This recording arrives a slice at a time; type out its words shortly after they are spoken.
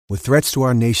With threats to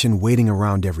our nation waiting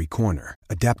around every corner,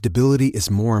 adaptability is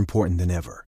more important than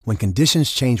ever. When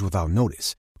conditions change without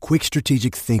notice, quick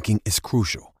strategic thinking is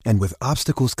crucial. And with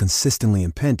obstacles consistently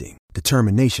impending,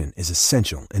 determination is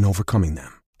essential in overcoming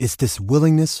them. It's this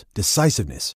willingness,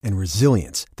 decisiveness, and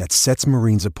resilience that sets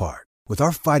Marines apart. With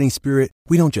our fighting spirit,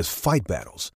 we don't just fight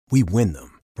battles, we win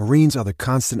them. Marines are the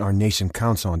constant our nation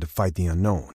counts on to fight the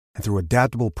unknown. And through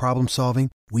adaptable problem solving,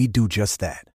 we do just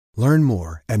that. Learn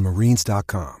more at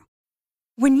marines.com.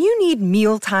 When you need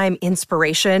mealtime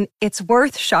inspiration, it's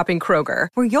worth shopping Kroger,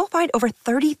 where you'll find over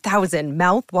 30,000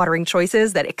 mouth-watering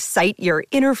choices that excite your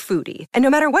inner foodie. And no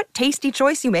matter what tasty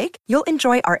choice you make, you'll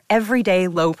enjoy our everyday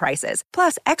low prices,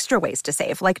 plus extra ways to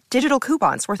save, like digital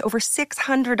coupons worth over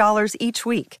 $600 each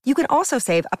week. You can also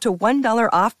save up to $1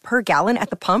 off per gallon at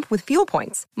the pump with fuel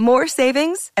points. More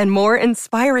savings and more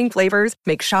inspiring flavors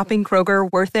make shopping Kroger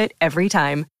worth it every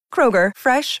time. Kroger,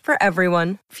 fresh for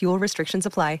everyone. Fuel restrictions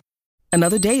apply.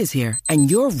 Another day is here,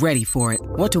 and you're ready for it.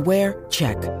 What to wear?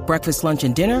 Check. Breakfast, lunch,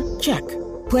 and dinner? Check.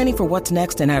 Planning for what's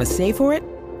next and how to save for it?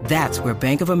 That's where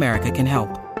Bank of America can help.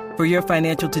 For your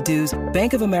financial to-dos,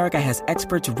 Bank of America has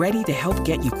experts ready to help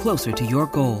get you closer to your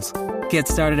goals. Get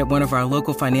started at one of our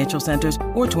local financial centers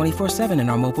or 24/7 in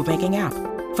our mobile banking app.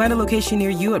 Find a location near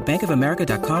you at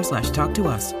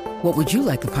bankofamerica.com/talktous. What would you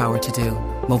like the power to do?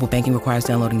 Mobile banking requires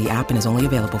downloading the app and is only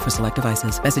available for select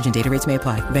devices. Message and data rates may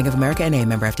apply. Bank of America N.A.,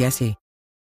 member FDIC.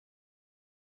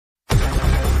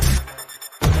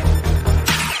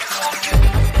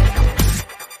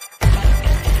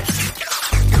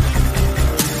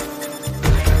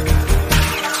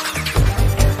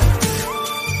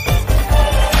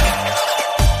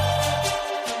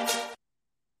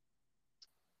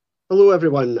 Hello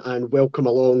everyone and welcome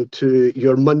along to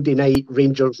your Monday night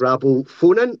Rangers Rabble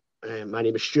phone-in. My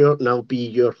name is Stuart and I'll be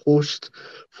your host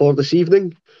for this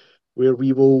evening, where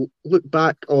we will look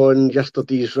back on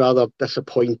yesterday's rather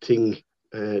disappointing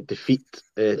defeat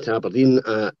to Aberdeen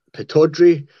at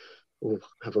Pittodrie. We'll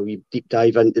have a wee deep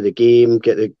dive into the game,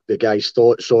 get the guys'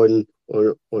 thoughts on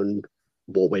what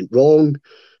went wrong.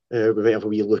 We might have a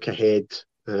wee look ahead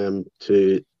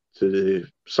to the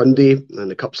Sunday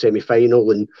and the Cup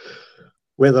semi-final, and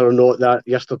whether or not that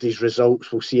yesterday's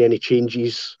results will see any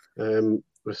changes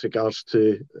with regards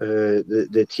to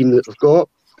the team that we've got.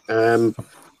 As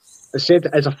I said,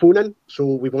 it is a phone-in, so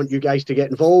we want you guys to get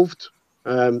involved.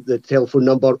 The telephone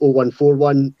number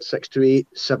 0141 628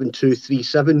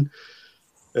 7237.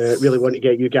 Really want to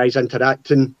get you guys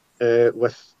interacting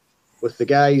with the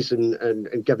guys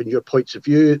and giving your points of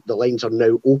view. The lines are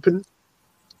now open.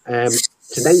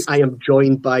 Tonight I am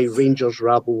joined by Rangers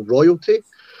Rabble royalty,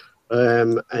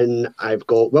 and I've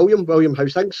got William. William,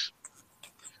 how's things?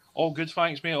 All good,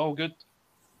 thanks, mate. All good.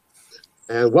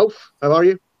 Wilf, how are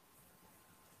you?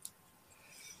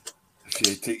 If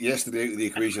you take yesterday out of the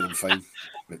equation, I'm fine.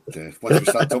 But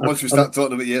once we start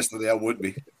talking about yesterday, I won't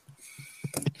be.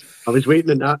 I was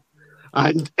waiting on that.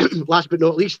 And last but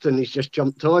not least, and he's just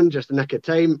jumped on, just the nick of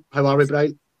time. How are we,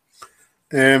 Brian?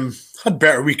 Had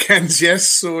better weekends, yes.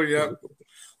 So yeah,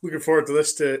 looking forward to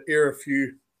this to air a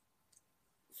few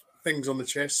things on the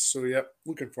chest. So yeah,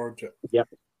 looking forward to it. Yep.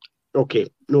 Okay,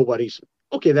 no worries.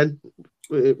 Okay then,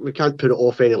 we can't put it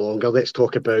off any longer. Let's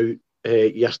talk about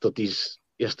yesterday's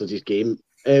game.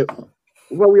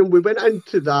 William, we went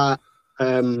into that.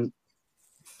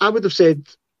 I would have said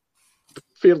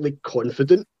fairly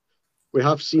confident. We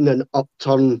have seen an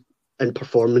upturn in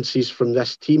performances from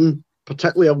this team,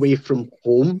 particularly away from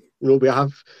home. You know, we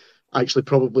have actually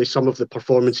probably some of the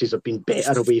performances have been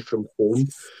better away from home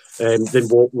than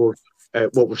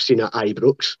what we've seen at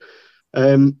Ibrox.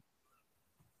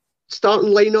 Starting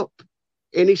lineup,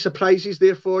 any surprises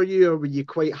there for you, or were you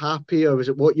quite happy, or was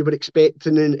it what you were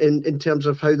expecting in terms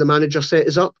of how the manager set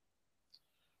us up?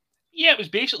 Yeah, it was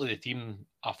basically the team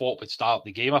I thought would start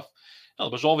the game. There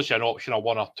was obviously an option of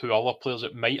one or two other players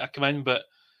that might have come in, but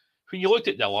when you looked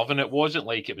at the 11, it wasn't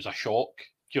like it was a shock.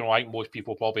 You know, I think most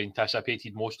people probably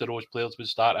anticipated most of those players would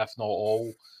start, if not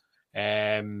all.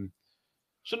 So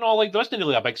no, like there wasn't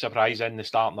really a big surprise in the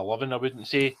starting 11, I wouldn't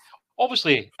say.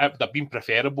 Obviously, it would have been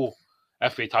preferable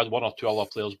if we'd had one or two other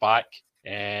players back.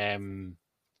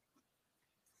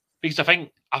 Because I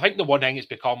think the one thing that's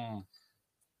become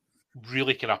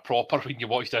really kind of proper when you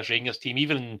watch this Rangers team,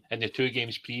 even in the two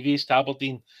games previous to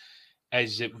Aberdeen,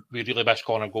 is that we really miss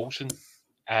Connor Golson.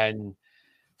 And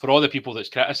for all the people that's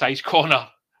criticised Connor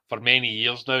for many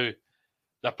years now,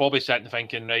 they're probably sitting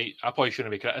thinking, right, I probably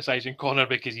shouldn't be criticising Connor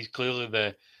because he's clearly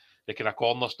the kind of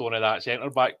cornerstone of that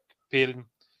centre-back pairing.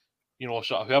 You know,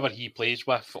 sort of whoever he plays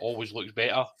with always looks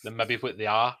better than maybe what they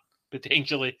are,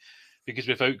 potentially, because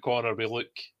without Connor, we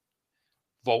look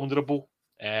vulnerable.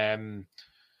 And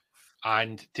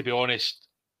to be honest,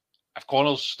 if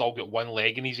Connor's still got one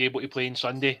leg and he's able to play on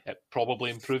Sunday, it probably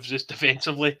improves us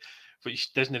defensively,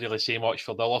 which doesn't really say much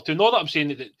for the other two. Not that I'm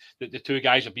saying that the two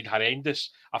guys have been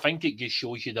horrendous. I think it just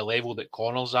shows you the level that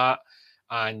Connor's at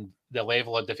and the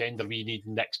level of defender we need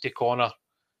next to Connor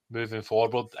moving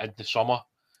forward in the summer.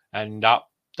 And that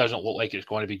doesn't look like it's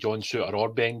going to be John Souttar or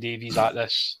Ben Davies at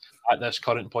this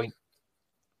current point.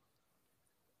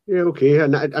 Yeah, okay,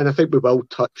 and I think we will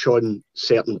touch on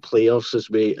certain players as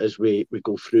we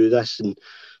go through this and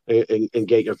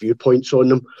get your viewpoints on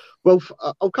them. Well,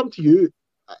 I'll come to you.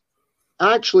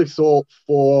 I actually thought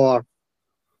for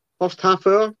first half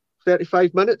hour,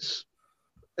 35 minutes,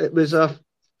 it was a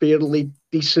fairly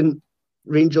decent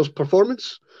Rangers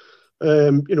performance.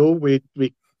 We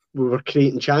were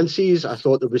creating chances. I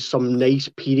thought there was some nice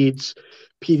periods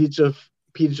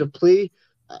of play.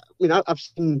 I mean, I've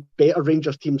seen better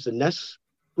Rangers teams than this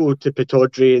go to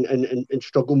Pittodrie and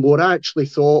struggle more. I actually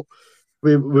thought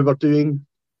we were doing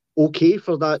okay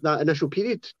for that initial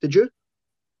period. Did you?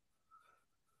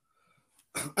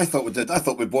 I thought we did. I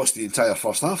thought we bossed the entire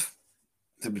first half,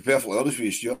 to be perfectly honest with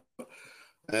you, Stuart.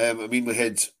 I mean, we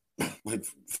had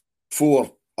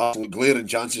 4 absolute glaring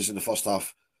chances in the first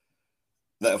half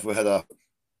that if we had a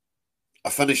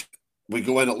finish, we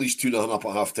go in at least 2-0 up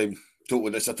at half time.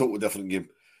 It's a totally different game.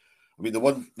 I mean,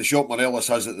 the shot Morelos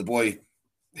has that the boy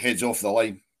heads off the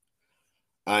line,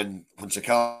 and when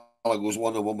Sakala goes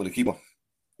 1-on-1 with the keeper,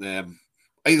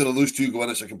 either of those two go in,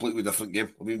 it's a completely different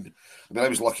game. I mean, I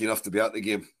was lucky enough to be at the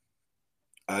game,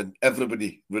 and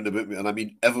everybody round about me, and I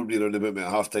mean everybody round about me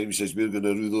at half time says we're going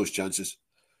to rue those chances.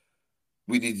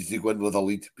 We needed to go in with a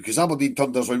lead because Aberdeen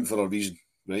turned us round for a reason,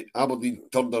 right? Aberdeen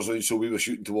turned us round so we were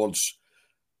shooting towards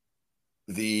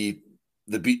the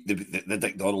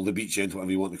Dick Donald, the beach end,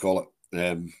 whatever you want to call it.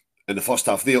 In the first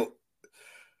half, they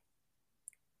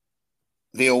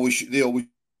always shoot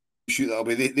that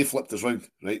away. They flipped us round,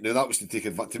 right? Now that was to take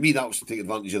advantage. To me, that was to take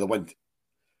advantage of the wind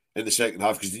in the second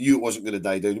half because they knew it wasn't going to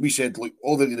die down. We said, look,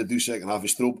 all they're going to do second half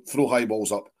is throw high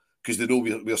balls up because they know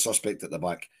we're suspect at the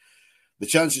back. The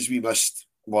chances we missed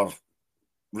were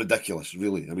ridiculous,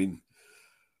 really. I mean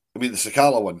the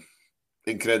Sakala one,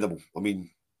 incredible. I mean,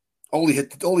 all he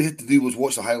had to do was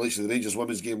watch the highlights of the Rangers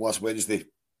women's game last Wednesday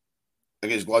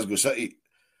against Glasgow City,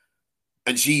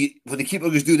 and see when the keeper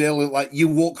was doing early, like you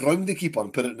walk round the keeper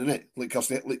and put it in the net, like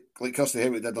Kirsty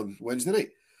Hewitt did on Wednesday night.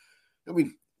 I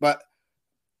mean, but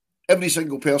every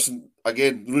single person,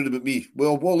 again, round about me, we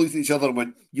all looked at each other and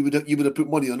went, you would have put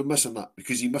money on him missing that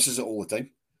because he misses it all the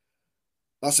time.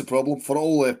 That's the problem for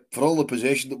all the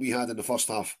possession that we had in the first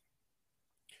half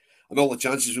and all the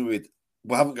chances we made.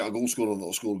 We haven't got a goal scorer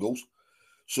that'll score goals.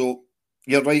 So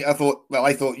you're right. I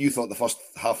thought you thought the first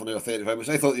half an hour, 35 minutes.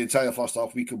 I thought the entire first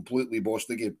half we completely bossed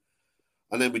the game,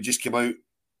 and then we just came out.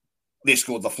 They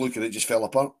scored the fluke and it just fell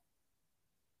apart.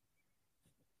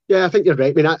 Yeah, I think you're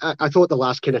right. I mean, I thought the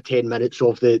last kind of 10 minutes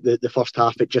of the first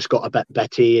half, it just got a bit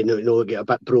bitty and, get a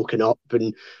bit broken up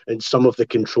and some of the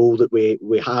control that we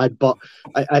had. But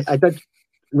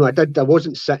I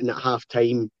wasn't sitting at half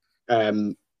time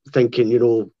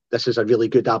thinking, this is a really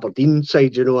good Aberdeen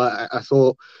side. I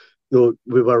thought,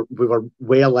 we were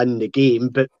well in the game,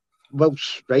 but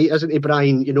Wilf's right, isn't he,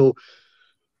 Brian?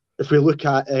 If we look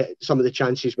at some of the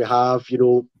chances we have,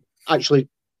 actually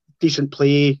decent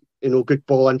play, good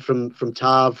ball in from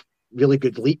Tav, really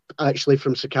good leap actually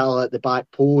from Sakala at the back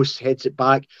post, heads it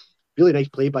back. Really nice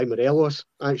play by Morelos,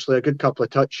 actually a good couple of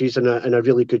touches and a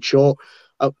really good shot.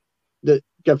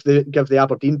 Give the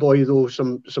Aberdeen boy though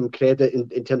some credit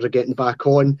in terms of getting back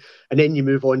on, and then you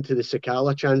move on to the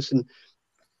Sakala chance, and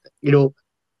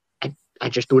I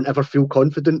just don't ever feel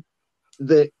confident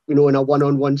that in a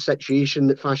one-on-one situation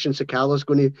that Fashion Sakala's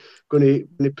going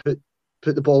to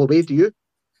put the ball away. Do you?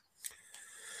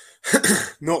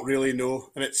 Not really,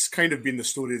 no. And it's kind of been the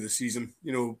story of the season.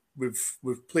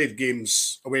 We've played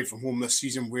games away from home this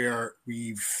season where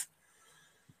we've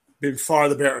been far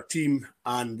the better team,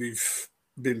 and we've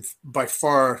been by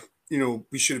far,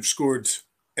 we should have scored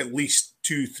at least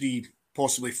 2, 3,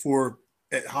 possibly 4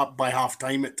 by half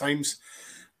time at times.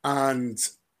 And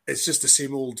it's just the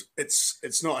same old.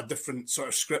 It's not a different sort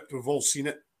of script. We've all seen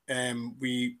it.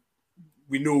 We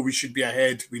know we should be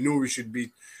ahead. We know we should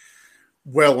be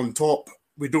well on top.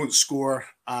 We don't score,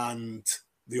 and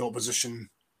the opposition,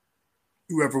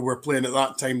 whoever we're playing at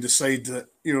that time, decide that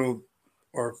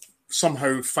or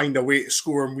somehow find a way to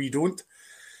score, and we don't.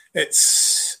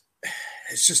 It's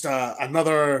just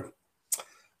another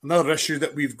issue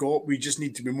that we've got. We just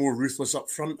need to be more ruthless up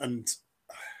front, and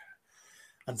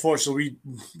unfortunately,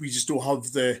 we just don't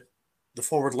have the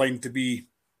forward line to be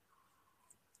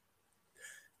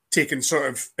taking sort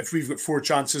of, if we've got 4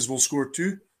 chances, we'll score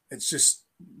 2. It's just,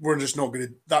 we're just not going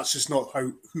to, that's just not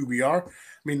who we are. I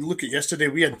mean, look at yesterday,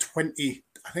 we had 20,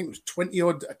 I think it was 20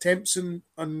 odd attempts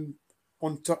on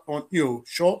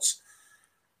shots.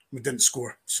 We didn't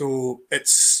score. So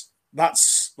that's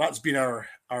been our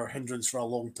hindrance for a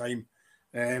long time.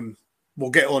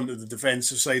 We'll get on to the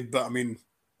defensive side, but I mean,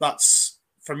 that's,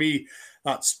 for me,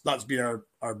 that's been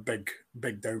our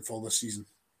big downfall this season.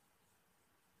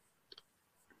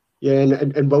 Yeah,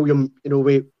 and William,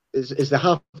 as the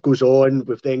half goes on,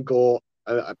 we've then got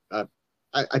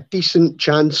a decent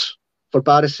chance for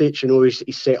Barisic.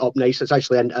 He's set up nice. It's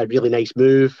actually a really nice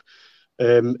move.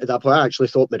 At that point, I actually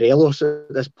thought Morelos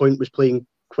at this point was playing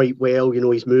quite well.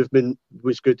 His movement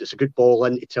was good. It's a good ball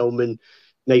into Tillman,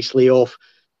 nice layoff.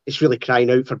 It's really crying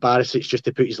out for Barisic just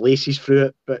to put his laces through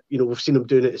it. But, we've seen him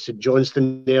doing it at St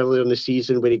Johnstone earlier in the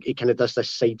season where he kind of does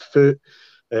this side foot,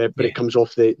 but it comes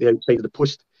off the outside of the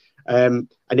post. And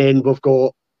then we've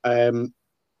got, I'll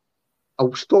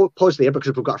pause there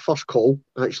because we've got our first call,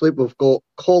 actually. We've got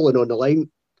Colin on the line.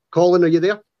 Colin, are you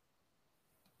there?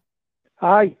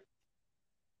 Hi.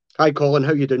 Hi, Colin.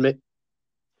 How you doing, mate?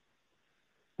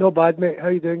 Not bad, mate. How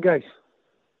you doing, guys?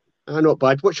 Not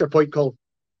bad. What's your point, Colin?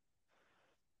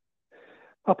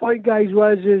 My point, guys,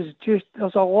 is just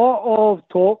there's a lot of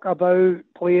talk about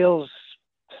players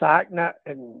sacking it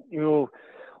and,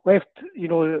 left,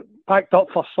 packed up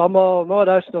for summer and all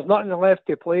this. There's nothing left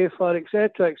to play for,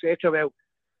 etc., etc.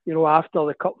 Well, after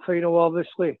the cup final,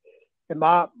 obviously. And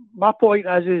my point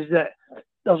is that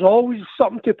there's always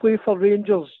something to play for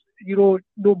Rangers, no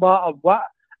matter what.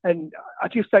 And I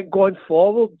just think going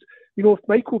forward, if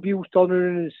Michael Beale's turning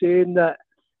around and saying that,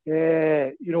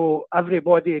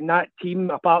 everybody in that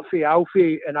team, apart from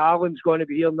Alfie and Alan's going to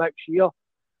be here next year,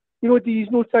 do you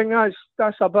not think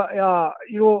that's a bit,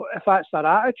 if that's their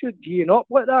attitude, geeing up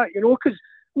like that, because,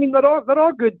 I mean, there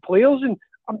are good players, and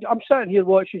I'm sitting here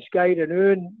watching Sky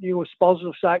Renown, Spurs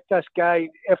have sacked this guy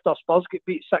after Spurs get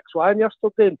beat 6-1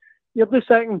 yesterday, and you're just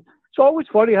thinking, it's always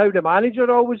funny how the manager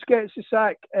always gets the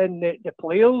sack and the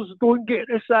players don't get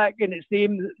the sack, and it's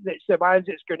them that's the man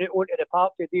that's going onto the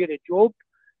park to do the job.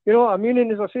 You know what I mean?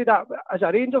 And as I say that, as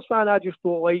a Rangers fan, I just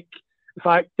don't like the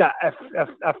fact that if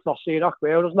they're saying,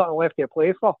 well, there's nothing left to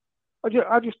play for. I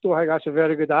just don't think that's a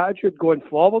very good attitude going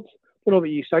forward. I don't know what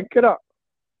you think of that.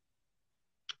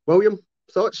 William,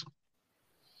 thoughts?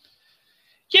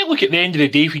 Yeah, look, at the end of the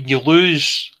day, when you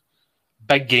lose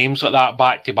big games like that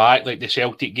back-to-back, like the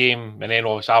Celtic game and then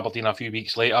obviously Aberdeen a few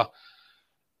weeks later,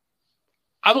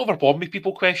 I don't have a problem with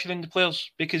people questioning the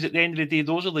players, because at the end of the day,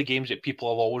 those are the games that people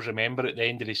will always remember at the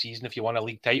end of the season if you win a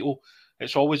league title.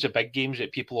 It's always the big games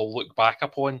that people will look back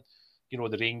upon.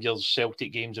 The Rangers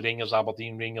Celtic games, the Rangers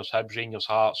Aberdeen, Rangers Hibs, Rangers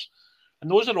Hearts.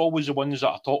 And those are always the ones that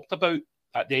are talked about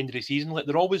at the end of the season. Like,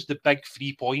 they're always the big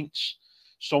 3 points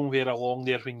somewhere along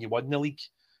there when you win the league.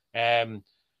 So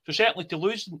certainly to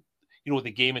lose,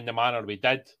 the game in the manner we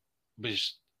did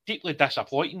was deeply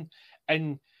disappointing.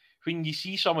 And when you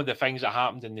see some of the things that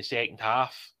happened in the second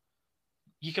half,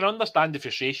 you can understand the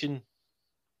frustration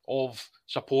of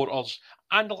supporters.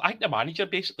 And I think the manager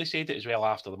basically said it as well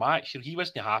after the match. He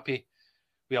wasn't happy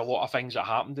with a lot of things that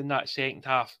happened in that second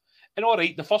half. And all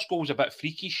right, the first goal was a bit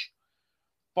freakish,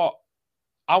 but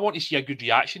I want to see a good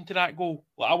reaction to that goal.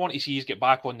 I want to see us get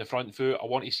back on the front foot. I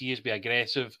want to see us be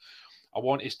aggressive. I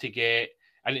want us to get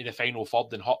into the final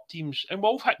third and hurt teams. And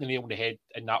Wolf hit the nail on the head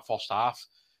in that first half.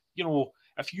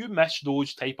 If you miss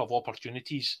those type of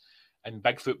opportunities in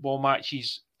big football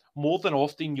matches, more than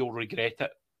often you'll regret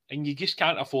it. And you just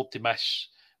can't afford to miss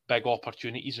big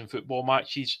opportunities in football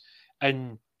matches.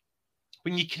 And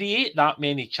when you create that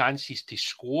many chances to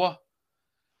score,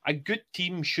 a good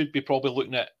team should be probably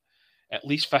looking at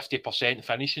least 50%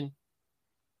 finishing.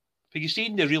 But you see,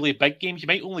 in the really big games, you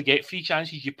might only get 3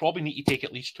 chances. You probably need to take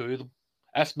at least 2 of them,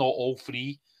 if not all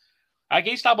 3.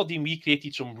 Against Aberdeen, we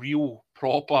created some real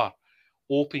proper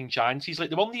open chances. Like,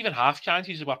 they weren't even half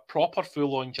chances, they were proper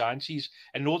full-on chances.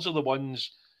 And those are the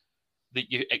ones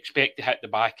that you expect to hit the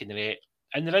back of the net.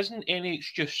 And there isn't any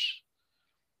excuse.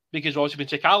 Because also when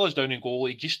Sakala's down in goal,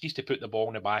 he just needs to put the ball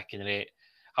in the back of the net.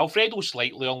 Alfredo's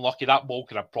slightly unlucky. That ball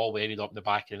could have probably ended up in the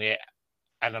back of the net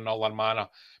in another manner.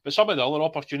 But some of the other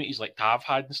opportunities like Tav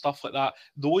had and stuff like that,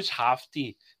 those have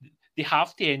to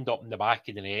end up in the back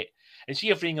of the net. And see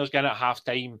if Rangers get at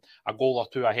half-time a goal or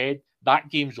 2 ahead, that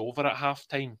game's over at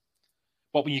half-time.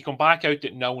 But when you come back out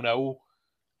at 0-0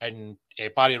 and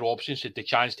Barry Robson's had the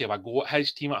chance to have a go at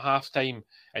his team at half-time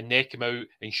and they come out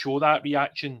and show that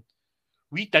reaction,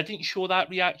 we didn't show that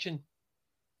reaction.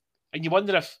 And you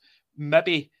wonder if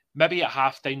maybe maybe at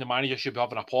half time the manager should be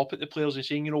having a pop at the players and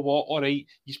saying, you know what, all right,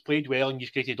 he's played well and he's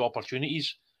created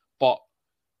opportunities, but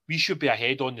we should be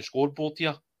ahead on the scoreboard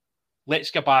here.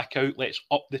 Let's get back out, let's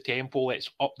up the tempo, let's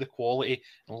up the quality,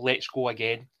 and let's go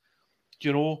again. Do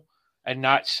you know? And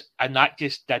that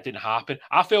just didn't happen.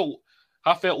 I felt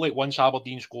like once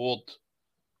Aberdeen scored,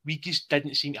 we just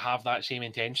didn't seem to have that same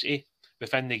intensity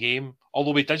within the game.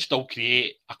 Although we did still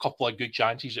create a couple of good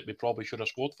chances that we probably should have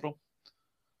scored from.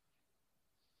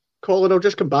 Colin, I'll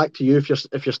just come back to you if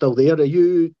you're still there. Do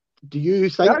you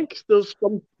think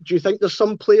there's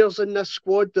some players in this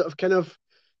squad that have kind of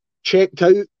checked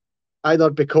out,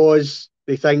 either because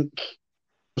they think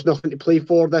there's nothing to play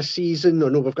for this season,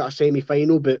 or no, we've got a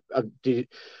semi-final, but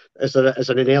is there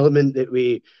an element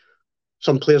that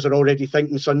some players are already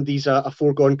thinking Sunday's a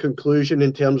foregone conclusion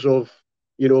in terms of,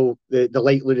 you know, the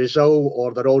likely result,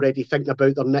 or they're already thinking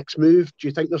about their next move? Do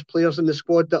you think there's players in the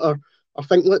squad that are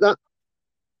thinking like that?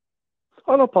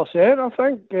 100%. I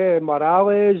think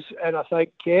Morales and I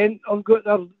think Kent have got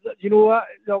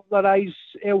their eyes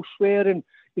elsewhere, and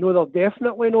you know they're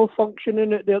definitely not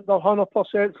functioning at their 100%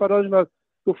 for us. And I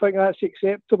don't think that's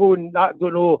acceptable, and I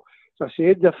don't know, as I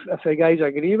said, if the guys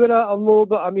agree with it or no.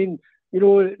 But I mean, you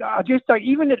know, I just think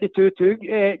even at the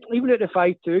 2-2, even at the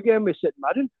 5-2 game with St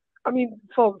Mirren, I mean,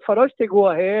 for us to go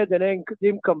ahead and then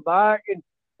them come back, and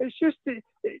it's just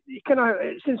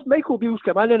since Michael Beale's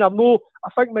come in, and I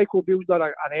think Michael Beale's done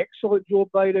an excellent job,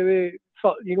 by the way.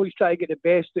 You know, he's trying to get the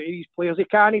best out of these players. He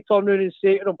can't turn around and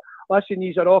say to them, "Listen,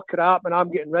 these are all crap, and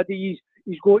I'm getting rid of these."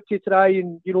 He's got to try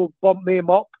and, you know, bump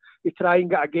them up to try and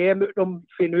get a game out of them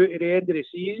for now to the end of the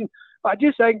season. But I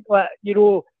just think that, you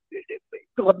know,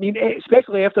 I mean,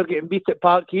 especially after getting beat at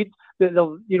Parkhead, that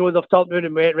they've turned around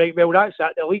and went, right, well, that's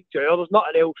it, the league's out, there's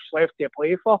nothing else left to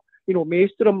play for. You know,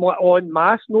 most of them en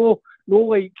masse, no,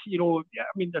 like, you know, I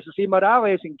mean, there's the same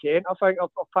Morales and Kent, I think, I've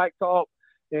packed it up.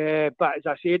 But as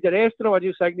I said, the rest of them, I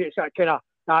just think it's that kind of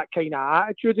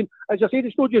attitude. And as I said,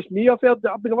 it's not just me. I've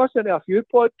been listening to a few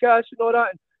podcasts and all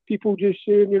that, and people just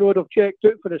saying, you know, they've checked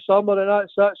out for the summer and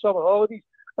that's that, summer holidays.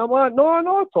 I'm like, no,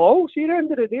 not at all. See, at the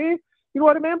end of the day, you know,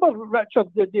 I remember Richard,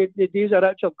 the days of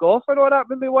Richard Gough and all that,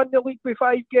 when we won the league with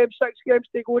 5 games, 6 games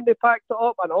to go, and they packed it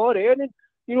up and all that. And,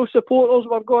 you know, supporters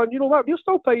were going, you know what, we're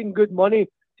still paying good money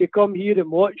to come here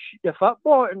and watch the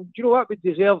football. And do you know what, we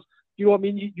deserve, you know what I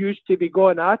mean, you used to be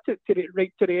going at it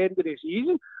right to the end of the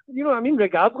season. You know what I mean,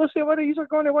 regardless of whether he's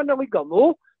going to win the league or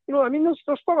no. You know what I mean, there's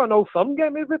still an old firm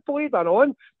game to be played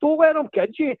on. Don't let them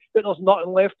kid you that there's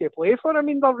nothing left to play for. I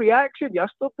mean, their reaction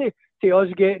yesterday to us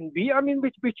getting beat, I mean,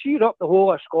 we cheer up the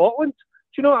whole of Scotland.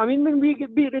 Do you know what I mean? When we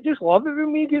get beat, they just love it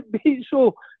when we get beat.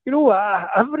 So, you know,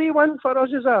 every win for us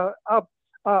is a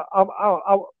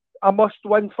must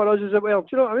win for us as well. Do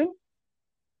you know what I mean?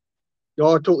 No,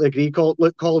 I totally agree, Colin.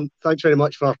 Look, Colin, thanks very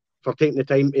much for taking the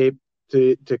time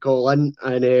to call in,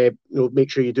 and you know, make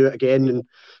sure you do it again. And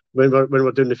when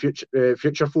we're doing the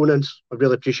future phone-ins, I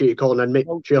really appreciate you calling in, mate.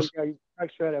 Well, cheers.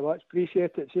 Thanks very much.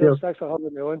 Appreciate it. Cheers. Thanks for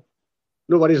having me on.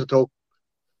 No worries at all.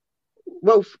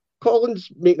 Well, Colin's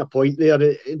making a point there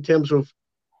in terms of,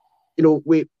 you know,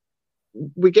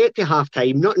 we get to half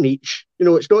time, not in each. You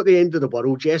know, it's not the end of the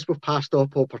world. Yes, we've passed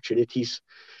up opportunities.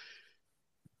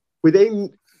 We then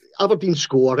Aberdeen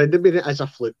score, and I mean, it is a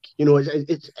fluke. You know,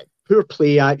 it's poor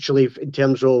play actually in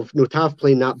terms of, you know, Tav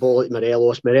playing that ball at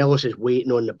Morelos. Morelos is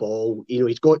waiting on the ball. You know,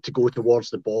 he's got to go towards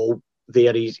the ball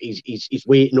there. He's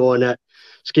waiting on it.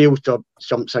 Scales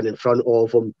jumps in front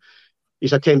of him.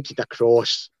 He's attempted a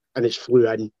cross, and it's flew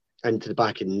into the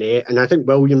back of the net. And I think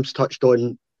Williams touched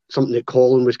on something that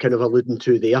Colin was kind of alluding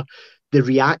to there. The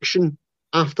reaction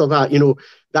after that, you know,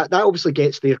 that obviously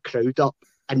gets their crowd up.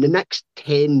 And the next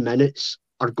 10 minutes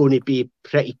are going to be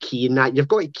pretty key in that. You've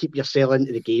got to keep yourself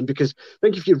into the game, because I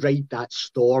think if you ride that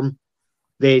storm,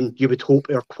 then you would hope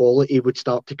our quality would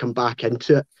start to come back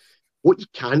into it. What you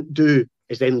can't do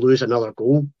is then lose another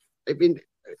goal. I mean,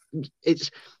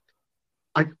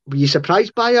 were you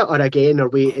surprised by it? Or again,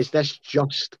 is this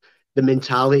just the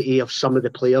mentality of some of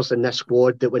the players in this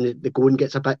squad that when the going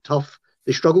gets a bit tough,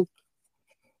 they struggle?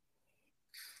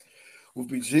 We've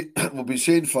been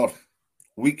saying for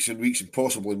weeks and weeks and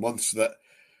possibly months that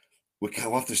we'll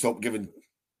have to stop giving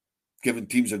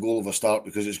teams a goal of a start,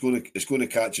 because it's going to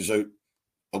catch us out,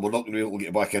 and we're not going to be able to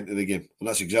get back into the game. And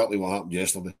that's exactly what happened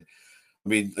yesterday. I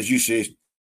mean, as you say,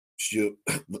 Stuart,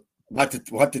 we had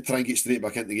to try and get straight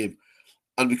back into the game,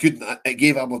 and we couldn't. It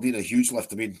gave Aberdeen a huge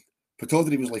lift. I mean,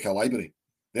 Pataudry was like a library.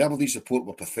 The Aberdeen support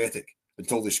were pathetic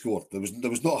until they scored. There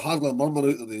was not hardly a murmur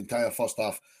out of the entire first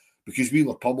half, because we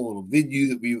were pummeling them. They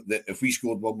knew that if we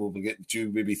scored one, we were getting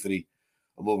 2, maybe 3.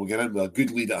 And we were getting in with a good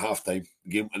lead at half time,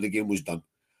 and the game was done.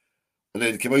 and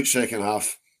then came out second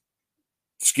half.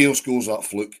 Scale scores that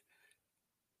fluke,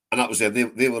 and that was them.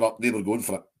 They were up. They were going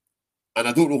for it. And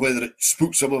I don't know whether it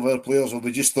spooked some of our players or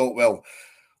we just thought, well,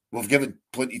 we've given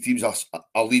plenty of teams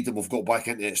a lead and we've got back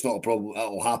into it. It's not a problem.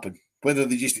 It'll happen. Whether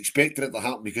they just expected it to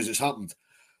happen, because it's happened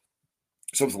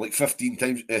something like 15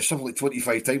 times, something like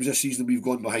 25 times this season we've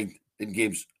gone behind in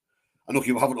games. And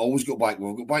okay, we haven't always got back.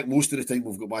 We've got back most of the time.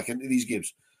 We've got back into these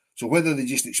games. So whether they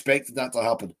just expected that to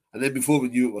happen, and then before we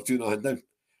knew it, we're 2-0 down.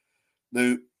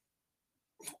 Now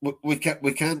we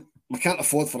can't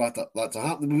afford for that to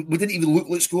happen. We didn't even look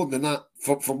like scoring in that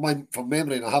from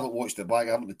memory, and I haven't watched it back.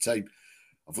 I haven't had time.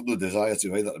 I've got no desire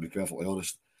to either, to be perfectly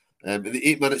honest. In the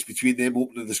 8 minutes between them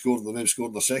opening the score and them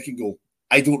scoring their second goal,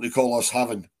 I don't recall us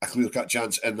having a clear-cut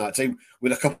chance in that time. We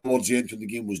had a couple towards the end when the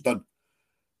game was done,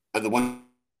 and the ones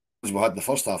we had in the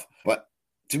first half. But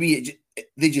to me,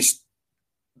 they just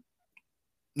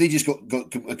got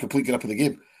a complete grip of the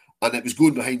game, and it was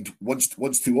going behind once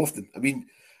too often. I mean,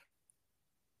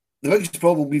 the biggest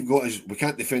problem we've got is we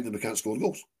can't defend and we can't score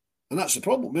goals, and that's the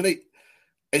problem. I mean,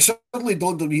 it suddenly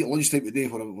dawned on me at lunchtime today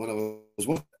when I was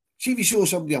watching. See if you show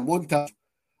somebody a montage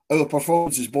our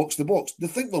performances box to box, they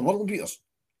think they're world beaters,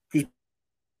 because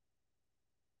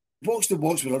box to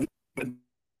box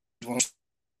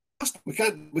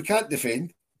we can't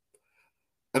defend.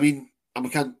 I mean, and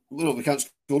we can't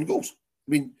score goals.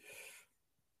 I mean,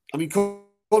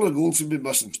 Connor Goldson been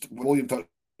missing. William touched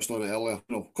on it earlier.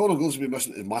 Connor Goldson been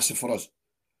missing is massive for us.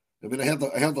 I mean, I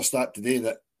heard a stat today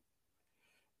that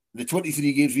the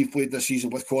 23 games we've played this season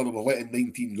with Connor, we're letting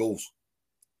 19 goals.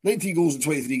 19 goals in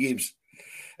 23 games.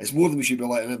 It's more than we should be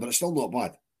letting in, but it's still not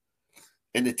bad.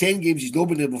 In the 10 games he's not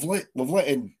been in, we've let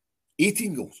in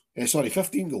 18 goals.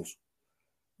 15 goals.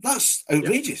 That's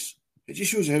outrageous. It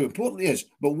just shows you how important he is.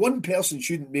 But one person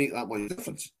shouldn't make that much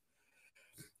difference.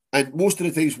 And most of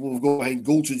the times when we've got behind,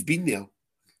 Goldson's been there.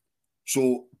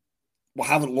 So we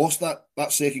haven't lost that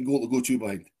second goal to go to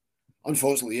behind.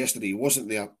 Unfortunately, yesterday he wasn't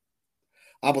there.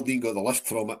 Aberdeen got the lift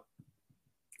from it.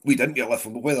 We didn't get a lift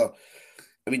from it. Whether,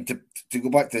 I mean, to go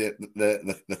back to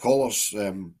the callers'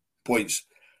 points,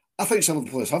 I think some of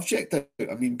the players have checked out.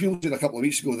 I mean, Beale said a couple of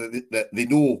weeks ago that they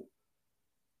know,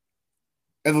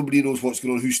 everybody knows what's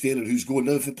going on, who's staying and who's going.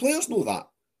 Now, if the players know that,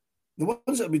 the ones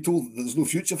that have been told that there's no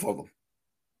future for them,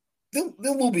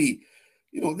 they'll not be,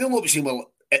 they'll not be saying,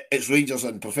 well, it's Rangers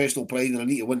and professional pride and I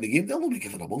need to win the game. They'll not be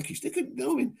giving a monkeys. They couldn't, you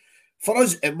know what I mean? For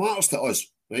us, it matters to us,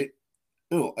 right?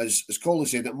 As Colin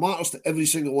said, it matters to every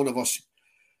single one of us.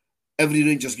 Every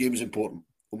Rangers game is important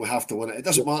and we have to win it. It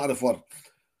doesn't matter if we're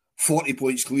 40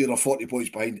 points clear or 40 points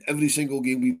behind. Every single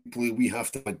game we play, we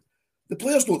have to win. The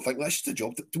players don't think that's just a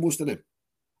job to most of them.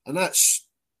 And that's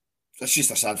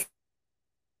just a sad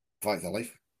fact of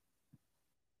life.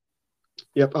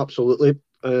 Yep, absolutely.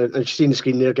 And you've seen the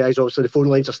screen there, guys. Obviously, the phone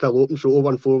lines are still open. So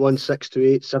 0141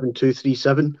 628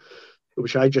 7237.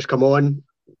 Which I just come on.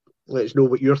 Let us know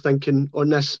what you're thinking on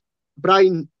this.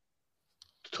 Brian,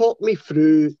 talk me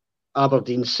through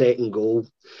Aberdeen's second goal.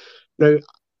 Now,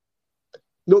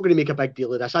 not going to make a big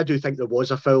deal of this. I do think there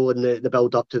was a foul in the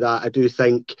build-up to that. I do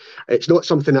think it's not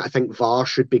something that I think VAR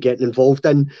should be getting involved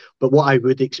in. But what I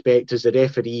would expect is the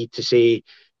referee to say,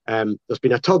 there's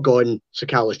been a tug on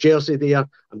Sakala's jersey there.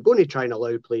 I'm going to try and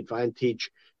allow play advantage.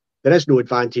 There is no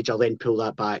advantage. I'll then pull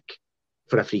that back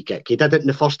for a free kick. He did it in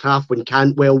the first half when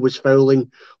Cantwell was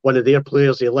fouling one of their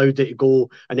players. He allowed it to go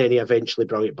and then he eventually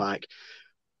brought it back.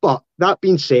 But that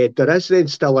being said, there is then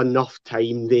still enough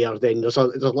time there. Then there's a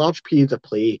large period of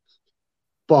play.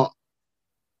 But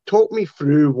talk me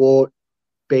through what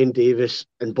Ben Davies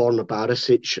and Borna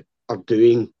Barisic are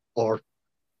doing, or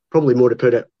probably more to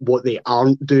put it, what they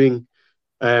aren't doing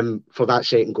for that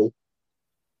second goal.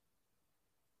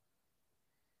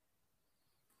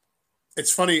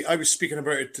 It's funny, I was speaking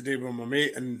about it today with my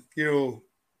mate, and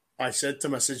I said to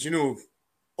him, I said,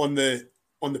 on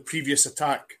the previous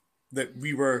attack that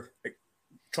we were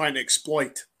trying to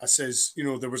exploit, I says,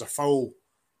 there was a foul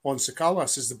on Sakala. I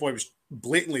says the boy was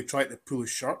blatantly trying to pull his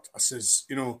shirt. I says,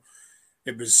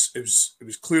 it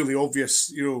was clearly obvious,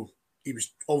 he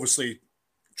was obviously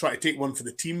trying to take one for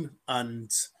the team. And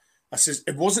I says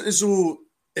it wasn't as though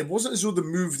the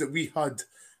move that we had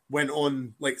went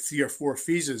on like 3 or 4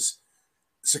 phases.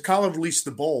 Sakala released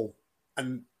the ball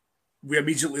and we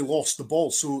immediately lost the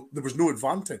ball, so there was no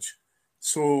advantage.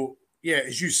 So yeah,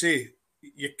 as you say,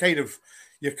 you're kind of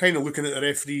looking at the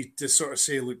referee to sort of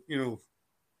say, look,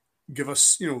 give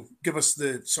us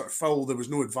the sort of foul. There was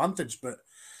no advantage, but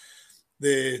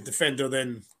the defender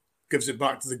then gives it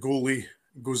back to the goalie,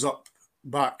 goes up,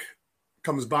 back,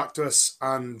 comes back to us,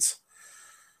 and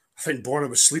I think Borna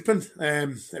was sleeping.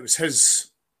 It was his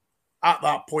at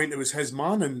that point it was his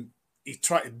man, and he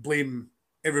tried to blame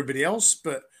everybody else,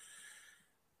 but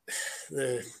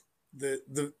the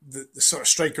sort of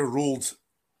striker rolled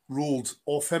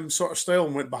off him sort of style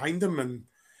and went behind him, and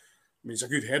I mean, he's a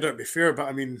good header to be fair, but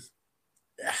I mean,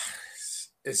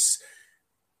 it's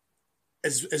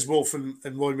as Wolf and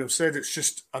William have said, it's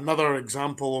just another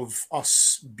example of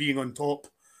us being on top,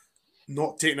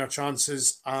 not taking our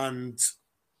chances, and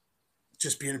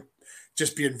just being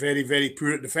very, very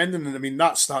poor at defending. And I mean,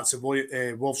 that stats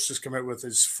that Wolf's just come out with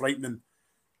is frightening,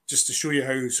 just to show you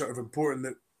how sort of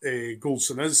important that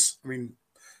Goldson is. I mean,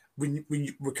 we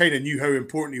kind of knew how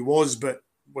important he was, but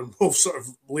when Wolf sort of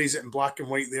lays it in black and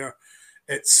white there,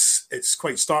 it's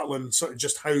quite startling, sort of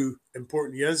just how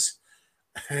important he is.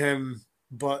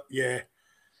 But yeah,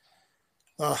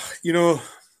 you know,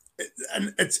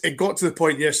 it got to the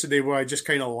point yesterday where I just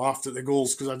kind of laughed at the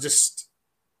goals because I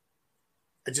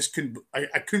just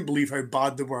couldn't believe how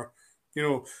bad they were. You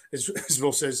know, as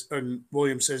Will says and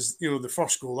William says, you know, the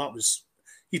first goal, that was,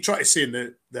 he tried to say in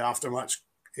the aftermatch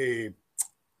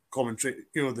commentary,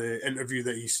 you know, the interview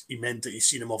that he meant that he's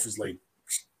seen him off his line.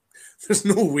 There's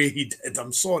no way he did.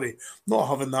 I'm sorry, not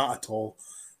having that at all.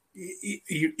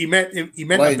 He meant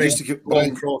Brian, a big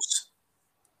long cross.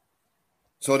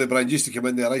 Sorry, Brian, just to come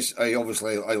in there, I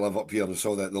obviously live up here and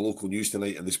saw that the local news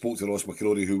tonight, and they spoke to Ross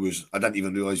McCrory, who I didn't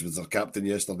even realise was their captain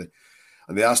yesterday,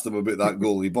 and they asked him about that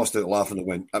goal. He busted out laughing and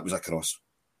went, "It was a cross."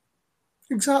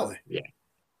 Exactly. Yeah.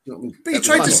 You know what I mean? But he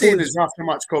tried to say in his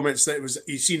after-match comments that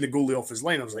he's seen the goalie off his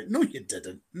line. I was like, no, you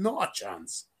didn't. Not a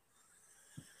chance.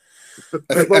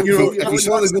 If you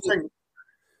saw the goal,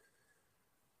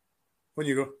 when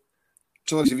you go.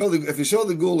 So if you saw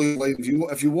the goalie line,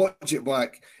 if you watch it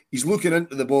back, he's looking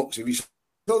into the box. If you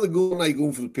saw the goal line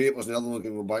going for the papers, and the other one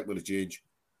can go back with a change.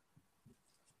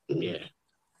 Yeah.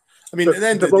 I mean, at the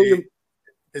end of the day,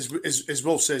 as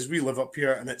Wolf says, we live up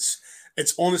here, and it's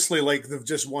honestly like they've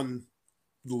just won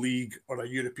the league or a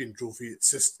European trophy.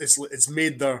 It's just it's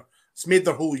made their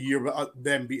whole year with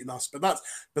them beating us. But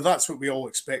that's what we all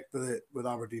expect with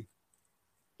Aberdeen.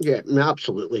 Yeah,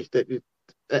 absolutely. It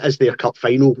is their cup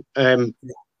final.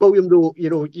 William, though, you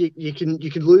know, you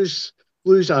can lose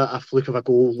a fluke of a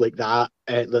goal like that,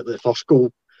 the first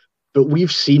goal, but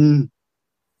we've seen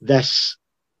this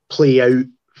play out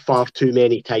far too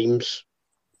many times.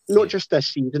 Not just this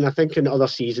season. I think in other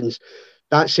seasons,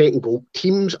 that second goal,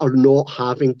 teams are not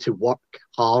having to work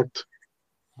hard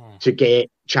to get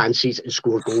chances and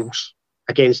score goals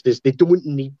against us. They don't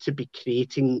need to be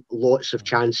creating lots of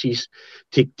chances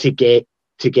to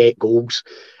get goals.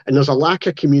 And there's a lack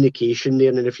of communication there.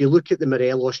 And if you look at the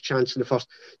Morelos chance in the first,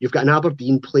 you've got an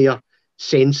Aberdeen player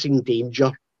sensing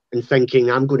danger and thinking,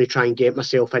 I'm going to try and get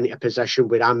myself into a position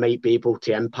where I might be able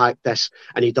to impact this.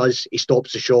 And he does. He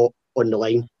stops the shot on the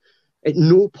line. At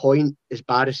no point is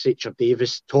Barisic or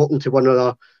Davis talking to one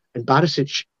another. And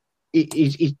Barisic,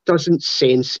 he doesn't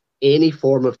sense any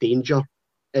form of danger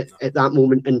at that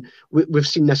moment. And we've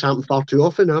seen this happen far too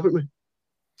often, haven't we?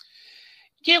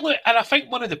 Yeah, look, and I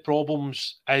think one of the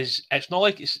problems is it's not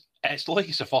like it's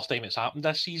the first time it's happened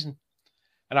this season.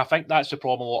 And I think that's the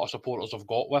problem a lot of supporters have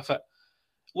got with it.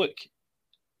 Look,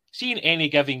 see in any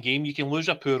given game, you can lose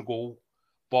a poor goal,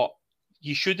 but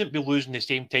you shouldn't be losing the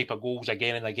same type of goals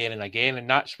again and again and again. And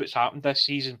that's what's happened this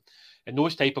season. And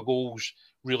those type of goals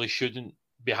really shouldn't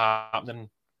be happening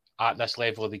at this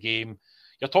level of the game.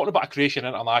 You're talking about a Croatian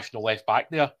international left back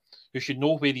there who should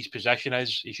know where his position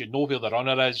is. He should know where the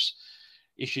runner is.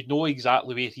 He should know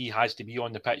exactly where he has to be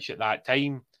on the pitch at that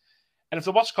time. And if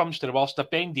the worst comes to the worst, if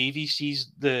Ben Davies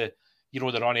sees the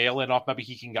run early enough, maybe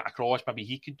he can get across, maybe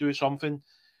he could do something.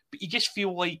 But you just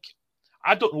feel like,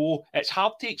 I don't know, it's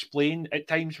hard to explain at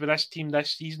times with this team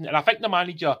this season. And I think the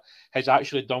manager has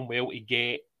actually done well to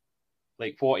get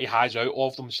like what he has out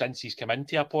of them since he's come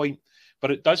into a point.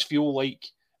 But it does feel like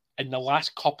in the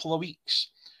last couple of weeks,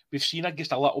 we've seen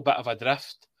just a little bit of a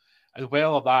drift. And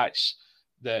whether that's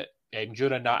that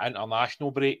during that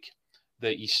international break,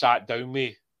 that he sat down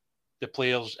with the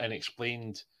players and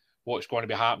explained what's going to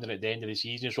be happening at the end of the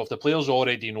season. So if the players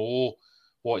already know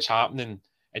what's happening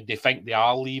and they think they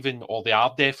are leaving or they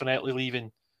are definitely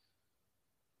leaving,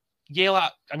 yeah,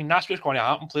 I mean, that's what's going to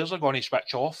happen. Players are going to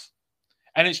switch off.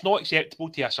 And it's not acceptable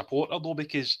to a supporter, though,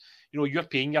 because, you're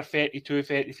paying your £32,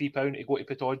 £33 to go to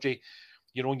Pittodrie,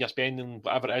 and you're spending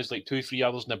whatever it is, like 2-3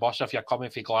 hours in the bus if you're coming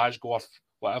from Glasgow or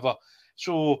whatever.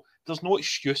 So there's no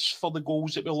excuse for the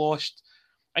goals that we lost.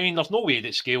 I mean, there's no way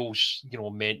that Scales,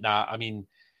 meant that. I mean,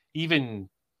 even,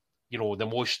 the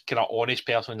most kind of honest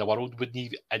person in the world wouldn't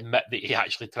even admit that he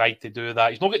actually tried to do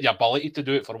that. He's not got the ability to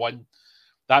do it, for one.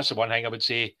 That's the one thing I would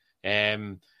say.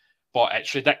 But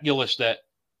it's ridiculous that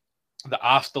that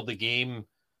after the game,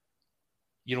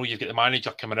 you know, you've got the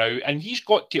manager coming out, and he's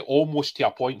got to almost to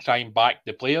a point try and back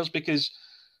the players, because,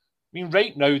 I mean,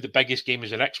 right now the biggest game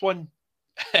is the next one,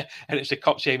 and it's the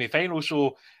Cup semi-final.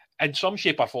 So in some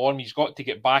shape or form, he's got to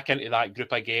get back into that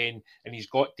group again, and he's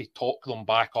got to talk them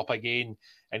back up again,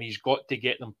 and he's got to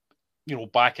get them, you know,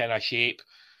 back in a shape.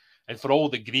 And for all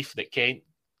the grief that Kent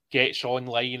gets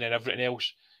online and everything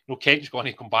else, you know, Kent's going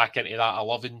to come back into that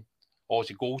 11.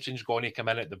 Obviously, Goldson's going to come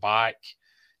in at the back.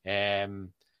 I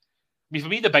mean, for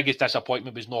me, the biggest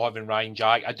disappointment was not having Ryan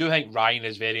Jack. I do think Ryan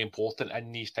is very important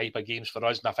in these type of games for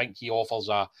us, and I think he offers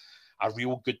a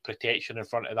real good protection in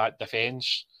front of that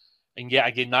defence. And yet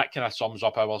again, that kind of sums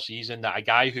up our season, that a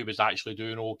guy who was actually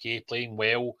doing okay, playing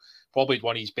well, probably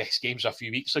one of his best games a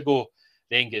few weeks ago,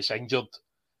 then gets injured,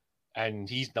 and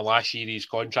he's in the last year of his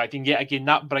contract. And yet again,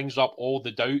 that brings up all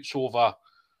the doubts over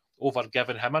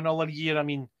giving him another year. I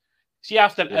mean, see,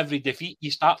 after every defeat,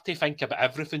 you start to think about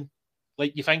everything.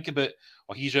 Like, you think about,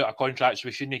 oh, he's out of contract, so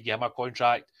we shouldn't give him a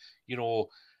contract, you know,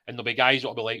 and there'll be guys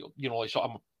that'll be like, you know, like sort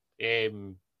of,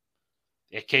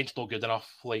 Kent's not good enough.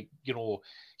 Like, you know,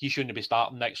 he shouldn't be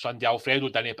starting next Sunday. Alfredo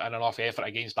didn't put in enough effort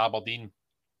against Aberdeen.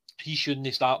 He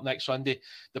shouldn't start next Sunday.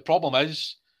 The problem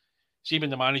is, see, when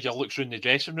the manager looks around the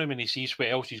dressing room and he sees what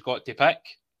else he's got to pick,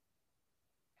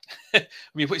 I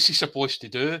mean, what's he supposed to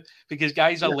do? Because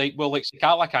guys are like, well, like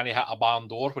Sakala can't hit a barn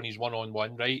door when he's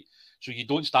 1-on-1, right? So you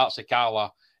don't start Sakala,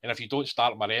 and if you don't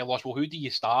start Morelos, well, who do you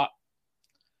start?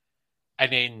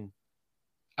 And then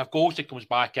if Goldston comes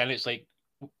back in, it's like,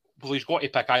 well, he's got to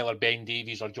pick either Ben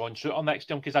Davies or John Souttar next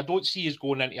to him, because I don't see us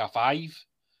going into a 5.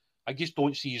 I just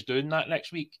don't see us doing that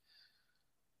next week.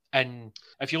 And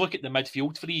if you look at the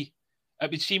midfield three, it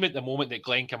would seem at the moment that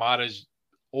Glenn Kamara's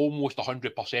almost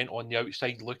 100% on the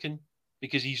outside looking,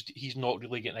 because he's not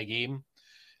really getting a game.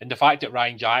 And the fact that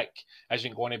Ryan Jack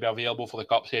isn't going to be available for the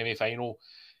Cup semi-final,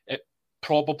 it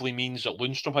probably means that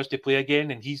Lundstrom has to play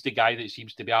again, and he's the guy that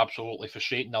seems to be absolutely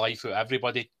frustrating the life out of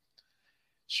everybody.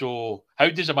 So how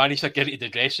does a manager get into the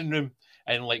dressing room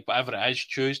and, like, whatever it is,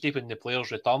 Tuesday when the players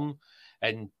return,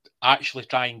 and actually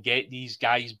try and get these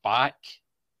guys back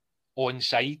on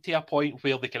side to a point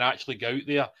where they can actually go out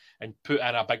there and put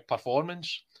in a big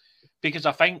performance? Because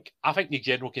I think the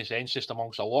general consensus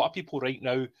amongst a lot of people right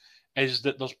now is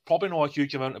that there's probably not a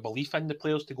huge amount of belief in the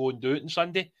players to go and do it on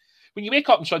Sunday. When you wake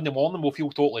up on Sunday morning, we'll feel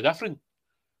totally different.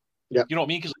 Yeah. You know what I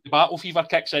mean? Because the battle fever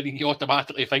kicks in and you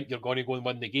automatically think you're going to go and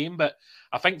win the game. But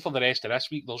I think for the rest of this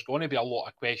week, there's going to be a lot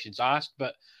of questions asked.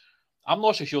 But I'm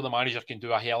not so sure the manager can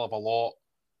do a hell of a lot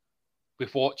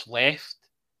with what's left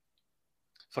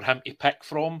for him to pick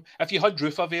from. If you had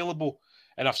Roof available,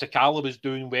 and if Sakala was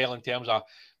doing well in terms of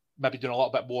maybe doing a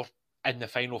little bit more in the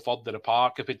final third of the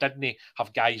park, if it didn't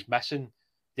have guys missing,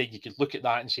 then you could look at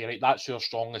that and say, right, that's your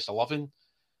strongest 11.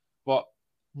 But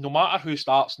no matter who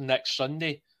starts next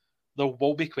Sunday, there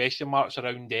will be question marks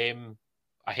around them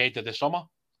ahead of the summer,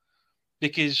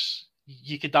 because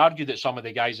you could argue that some of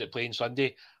the guys that play on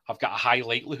Sunday have got a high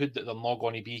likelihood that they're not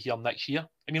going to be here next year.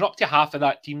 I mean, up to half of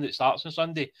that team that starts on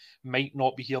Sunday might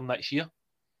not be here next year,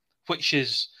 which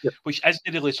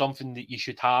isn't really something that you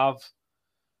should have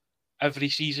every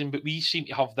season. But we seem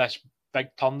to have this big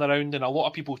turnaround, and a lot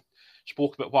of people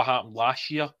spoke about what happened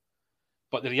last year.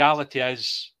 But the reality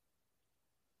is,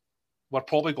 we're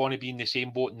probably going to be in the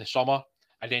same boat in the summer,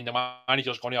 and then the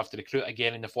manager's going to have to recruit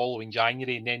again in the following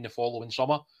January and then the following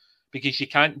summer, because you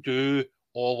can't do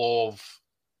all of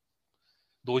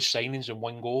those signings in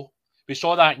one go. We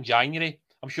saw that in January.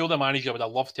 I'm sure the manager would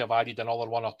have loved to have added another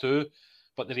one or two,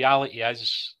 but the reality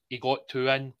is he got two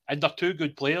in, and they're two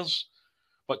good players,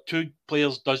 but two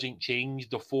players doesn't change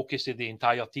the focus of the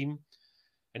entire team.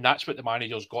 And that's what the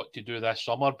manager's got to do this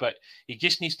summer. But he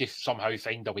just needs to somehow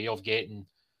find a way of getting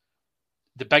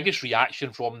the biggest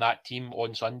reaction from that team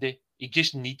on Sunday. He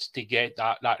just needs to get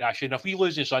that reaction. If we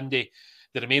lose on Sunday,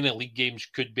 the remaining league games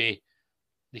could be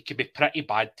pretty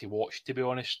bad to watch, to be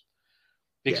honest.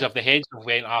 Because if the heads have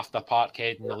went after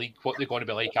Parkhead in the league, what they're going to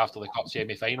be like after the Cup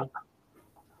semi-final?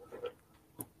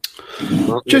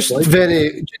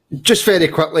 Just very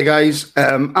quickly, guys.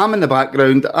 I'm in the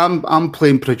background. I'm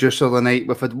playing producer tonight.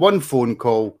 We've had one phone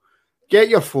call. Get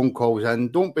your phone calls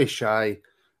in. Don't be shy.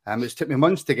 It's took me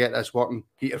months to get this working.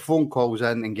 Get your phone calls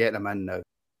in and get them in now.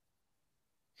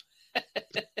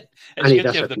 It's good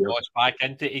to have the boss back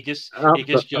into it. He just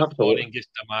jumps on and just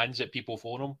demands that people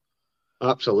phone him.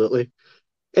 Absolutely.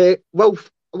 Well,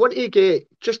 I want to get,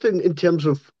 just in terms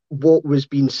of what was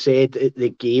being said at the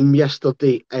game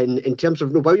yesterday, and in terms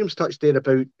of, Williams touched there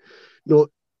about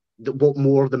what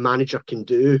more the manager can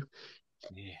do.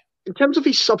 In terms of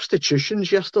his substitutions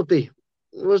yesterday,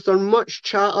 was there much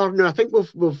chatter? Now, I think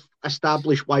we've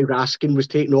establish why Raskin was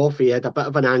taken off. He had a bit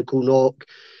of an ankle knock.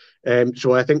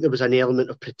 So I think there was an element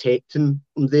of protecting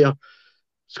him there.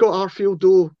 Scott Arfield,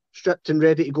 though, stripped and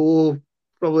ready to go.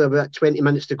 Probably about 20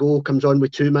 minutes to go. Comes on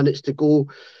with 2 minutes to go.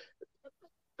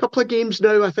 Couple of games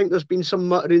now, I think there's been some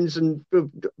mutterings and a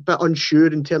bit unsure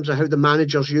in terms of how the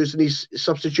manager's using these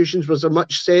substitutions. Was there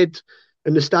much said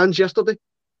in the stands yesterday?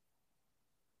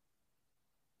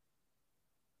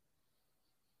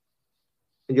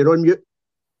 And you're on mute.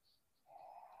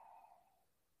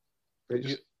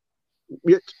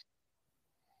 Mute.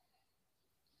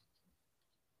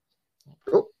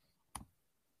 Oh.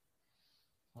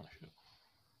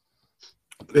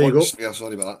 There you go. Yeah,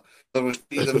 sorry about that.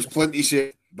 There was plenty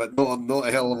said, but not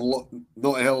a hell of a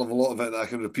lot of it that I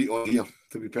can repeat on here,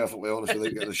 to be perfectly honest,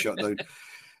 without getting shut down.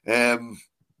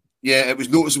 Yeah, it was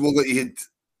noticeable that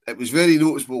it was very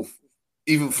noticeable,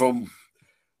 even from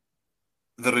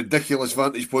the ridiculous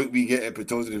vantage point we get at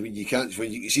Pittodrie when you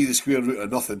can see the square root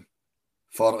of nothing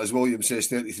for, as William says,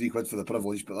 33 quid for the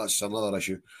privilege, but that's another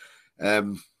issue.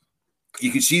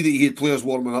 You could see that he had players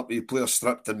warming up, he had players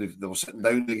stripped, and they were sitting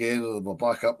down again, and they were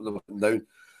back up, and they were sitting down.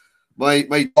 My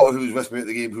daughter, who was with me at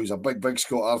the game, who's a big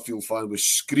Scott Arfield fan, was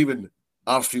screaming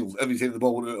Arfield every time the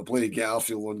ball went out of play, get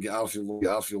Arfield on, get Arfield on, get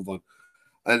Arfield on.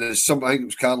 And as I think it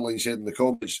was Caroline said in the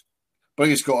comments,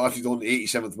 bringing Scott Arfield on the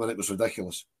 87th minute was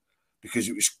ridiculous, because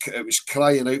it was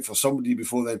crying out for somebody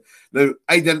before then. Now,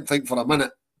 I didn't think for a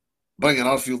minute bringing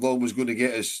Arfield on was going to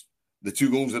get us the 2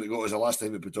 goals that it got us the last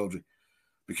time at Pittodrie,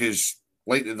 because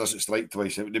lightning doesn't strike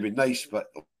twice. It would have been nice, but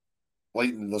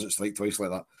lightning doesn't strike twice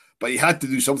like that. But he had to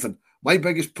do something. My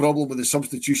biggest problem with the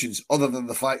substitutions, other than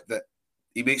the fact that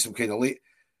he makes them kind of late,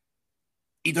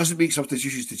 he doesn't make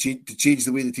substitutions to change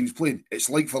the way the team's playing. It's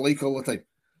like for like all the time.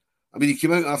 I mean, he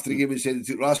came out after the game and said he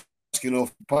took Raskin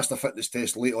off, passed a fitness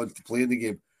test late on to play in the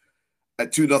game.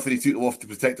 At 2-0, he took him off to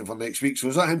protect him for next week. So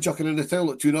is that him chucking in the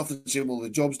towel at 2-0 saying, well, the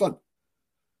job's done?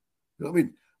 You know what I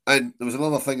mean? And there was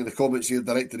another thing in the comments here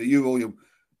directed at you, William.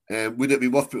 Would it be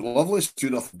worth putting Lovelace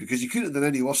 2-0? Because you couldn't have done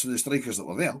any worse than the strikers that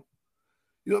were there.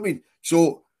 You know what I mean?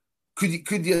 So could you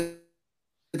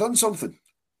have done something?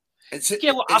 I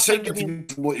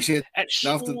think what he said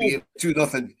after the game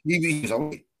 2-0, he was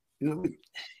away. You know what I mean?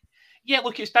 Yeah,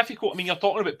 look, it's difficult. I mean, you're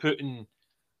talking about putting,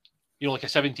 like a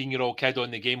 17-year-old kid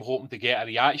on the game hoping to get a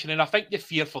reaction. And I think the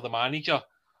fear for the manager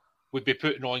would be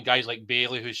putting on guys like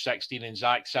Bailey, who's 16, and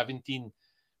Zach, 17,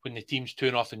 when the team's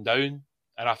 2-0 down.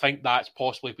 And I think that's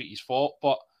possibly what he's fought.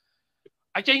 But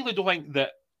I genuinely don't think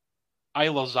that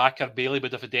either Zach or Bailey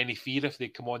would have had any fear if they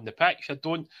come on the pitch. I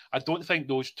don't think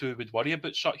those two would worry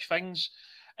about such things.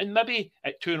 And maybe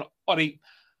at 2, all right,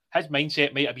 his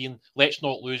mindset might have been, let's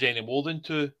not lose any more than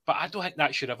 2. But I don't think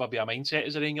that should ever be a mindset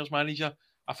as a Rangers manager.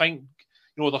 I think,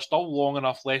 there's still long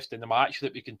enough left in the match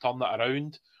that we can turn that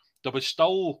around. There was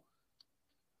still,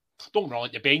 don't get me wrong,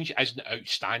 the bench isn't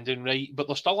outstanding, right? But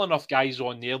there's still enough guys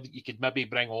on there that you could maybe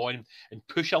bring on and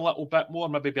push a little bit more,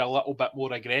 maybe be a little bit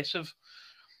more aggressive.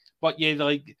 But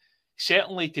yeah,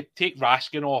 certainly to take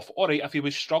Raskin off, all right, if he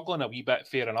was struggling a wee bit,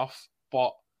 fair enough.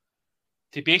 But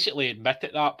to basically admit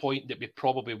at that point that we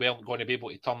probably weren't going to be able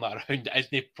to turn that around, isn't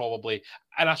he? Probably.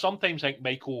 And I sometimes think,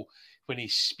 Michael, when he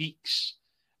speaks,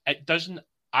 it doesn't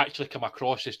actually come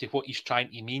across as to what he's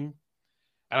trying to mean.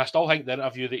 And I still think the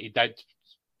interview that he did,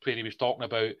 where he was talking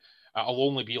about it'll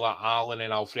only be like Alan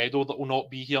and Alfredo that will not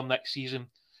be here next season.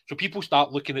 So people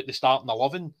start looking at the starting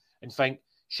 11 and think,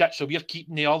 shit, so we're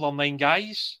keeping the other 9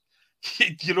 guys? Do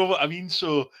you know what I mean?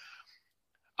 So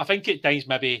I think at times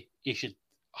maybe he should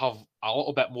have a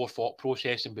little bit more thought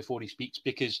processing before he speaks,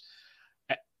 because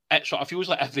it sort of feels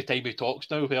like every time he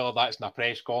talks now, whether that's in a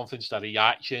press conference, a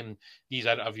reaction, these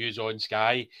interviews on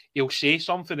Sky, he'll say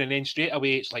something and then straight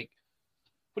away it's like,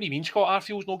 what do you mean Scott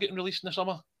Arfield's not getting released in the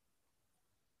summer?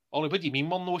 Or what do you mean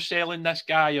we're not selling this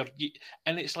guy?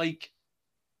 And it's like,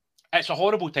 it's a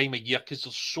horrible time of year because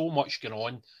there's so much going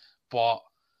on. But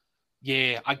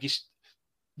yeah, I guess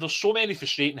there's so many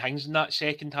frustrating things in that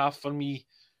second half for me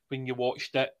when you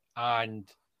watched it. And,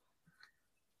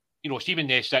 Stephen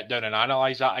Ness sit down and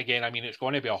analyse that again. I mean, it's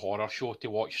going to be a horror show to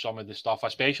watch some of the stuff,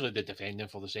 especially the defending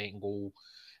for the second goal.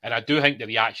 And I do think the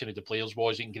reaction of the players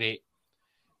wasn't great.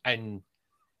 And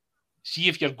see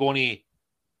if you're going to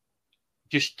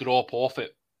just drop off at,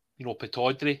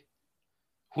 Pittodrie,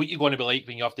 what you're going to be like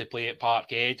when you have to play at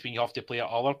Parkhead, when you have to play at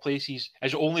other places.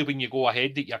 Is it only when you go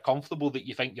ahead that you're comfortable that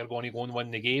you think you're going to go and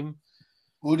win the game?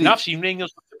 And I've seen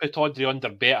Rangers at Pittodrie under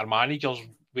better managers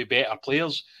with better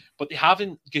players, but they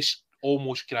haven't just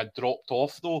almost kind of dropped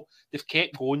off though. They've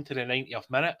kept going to the 90th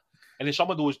minute. And in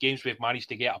some of those games we've managed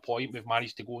to get a point, we've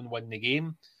managed to go and win the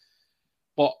game.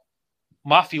 But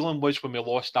my feeling was when we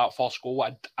lost that first goal,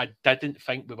 I didn't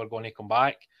think we were going to come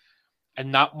back.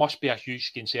 And that must be a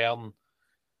huge concern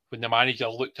when the manager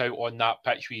looked out on that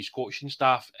pitch with his coaching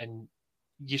staff. And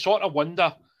you sort of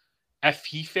wonder if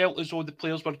he felt as though the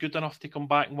players were good enough to come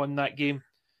back and win that game.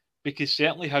 Because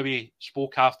certainly how he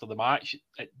spoke after the match,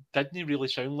 it didn't really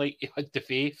sound like he had the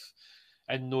faith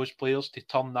in those players to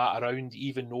turn that around,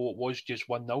 even though it was just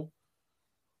 1-0.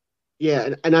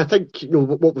 Yeah, and I think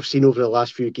what we've seen over the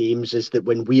last few games is that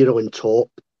when we're on top,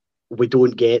 we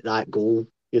don't get that goal.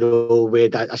 We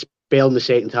had a spell in the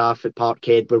second half at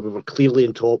Parkhead where we were clearly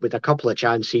on top with a couple of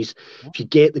chances. If you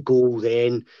get the goal,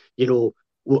 then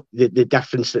the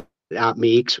difference that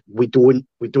makes. We don't.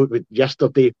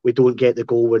 Yesterday we don't get the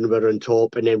goal when we're on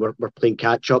top, and then we're playing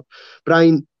catch up.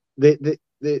 Brian, the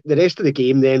rest of the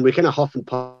game, then we kind of huff and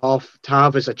puff.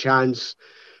 Tav has a chance.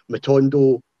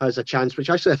 Matondo has a chance, which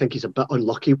actually I think he's a bit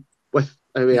unlucky with.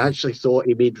 I actually thought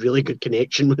he made really good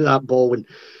connection with that ball,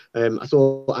 and I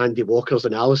thought Andy Walker's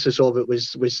analysis of it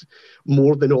was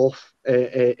more than off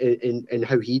in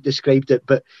how he described it.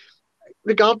 But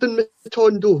regarding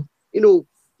Matondo,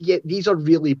 these are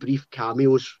really brief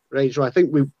cameos, right? So I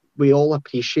think we all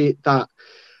appreciate that.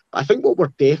 I think what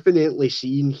we're definitely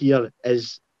seeing here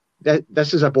is that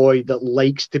this is a boy that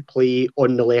likes to play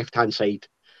on the left-hand side.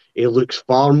 He looks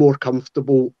far more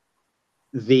comfortable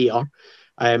there.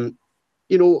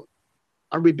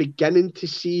 Are we beginning to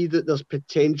see that there's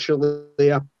potentially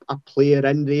a player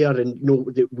in there and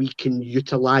that we can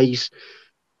utilise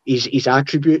his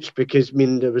attributes? Because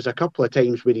there was a couple of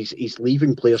times where he's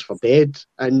leaving players for dead,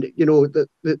 and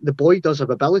the boy does have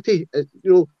ability.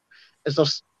 Is there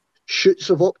shoots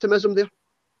of optimism there?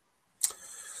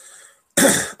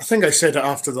 I think I said it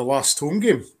after the last home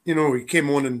game. He came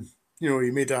on and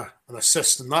he made an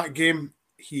assist in that game.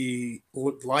 He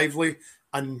looked lively,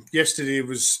 and yesterday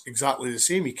was exactly the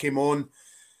same. He came on.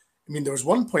 There was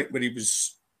one point where he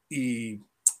was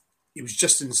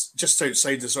just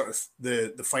outside the sort of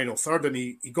the final third, and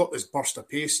he got this burst of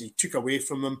pace. He took away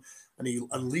from them, and he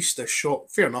unleashed a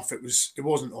shot. Fair enough, it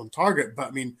wasn't on target,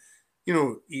 but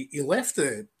he left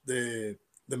the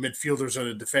midfielders and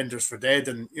the defenders for dead.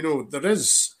 And there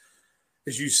is,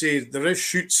 as you say, there is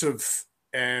shoots of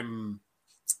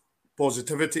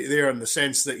positivity there in the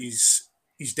sense that he's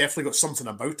definitely got something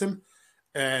about him.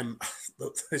 I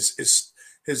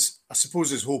suppose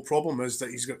his whole problem is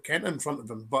that he's got Kent in front of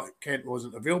him, but Kent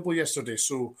wasn't available yesterday.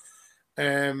 So,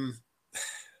 and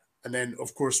then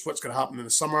of course, what's going to happen in the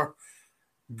summer?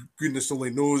 Goodness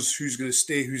only knows who's going to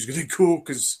stay, who's going to go,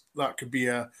 because that could be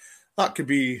a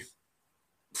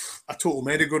total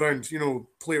merry-go-round.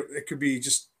 It could be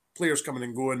just players coming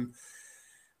and going.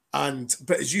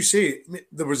 But as you say,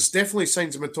 there was definitely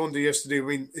signs of Matondo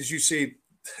yesterday. As you say,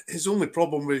 his only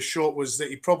problem with his shot was that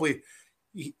he probably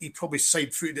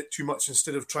side-footed it too much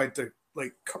instead of tried to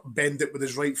bend it with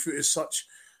his right foot as such.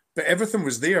 But everything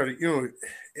was there.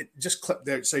 It just clipped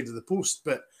the outside of the post.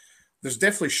 But there's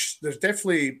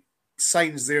definitely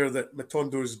signs there that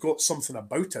Matondo's got something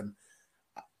about him.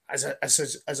 As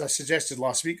I suggested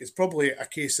last week, it's probably a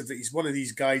case of that he's one of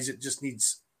these guys that just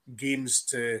needs games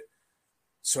to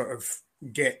sort of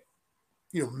get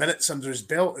minutes under his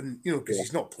belt, and because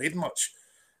he's not played much.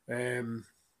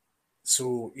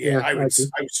 So I would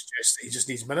suggest that he just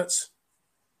needs minutes.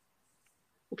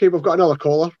 Okay, we've got another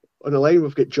caller on the line.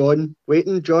 We've got John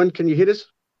waiting. John, can you hear us?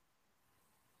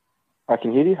 I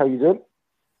can hear you. How you doing?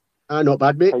 Not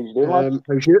bad, mate. How you doing, lad?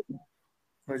 How's you?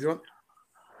 How you doing?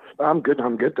 I'm good.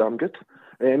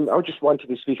 I just wanted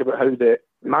to speak about how the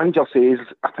manager says,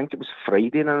 I think it was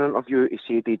Friday in an interview, he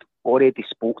said he'd already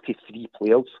spoke to 3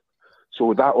 players.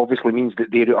 So that obviously means that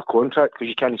they're out of contract, because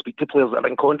you can't speak to players that are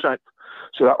in contract.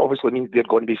 So that obviously means they're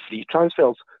going to be free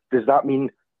transfers. Does that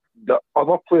mean that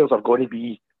other players are going to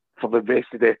be, for the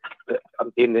rest of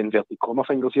I'm in the inverted comma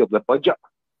fingers here, the budget?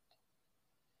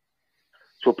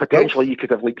 So potentially you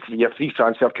could have your free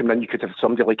transfer come in, you could have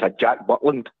somebody like a Jack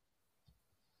Butland.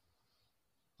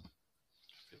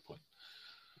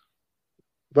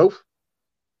 Wolf?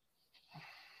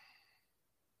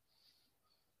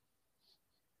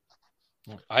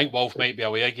 I think Wolf might be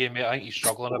away again, mate. I think he's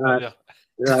struggling a bit there.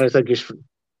 Yeah, I think he's...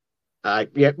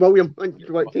 William, do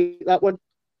you want to take that one?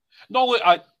 No, look,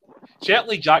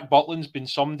 certainly Jack Butland's been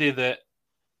somebody that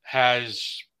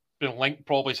has been linked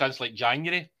probably since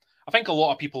January. I think a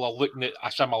lot of people are looking at a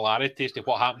similarity as to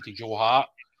what happened to Joe Hart.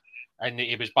 And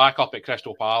he was back up at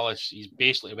Crystal Palace. He's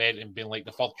basically went and been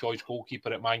the third choice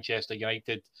goalkeeper at Manchester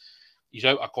United. He's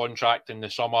out of contract in the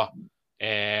summer.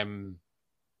 And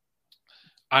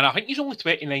I think he's only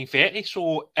 29-30,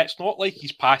 so it's not like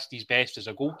he's past his best as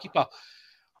a goalkeeper.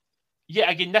 yeah,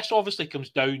 again, this obviously comes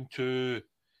down to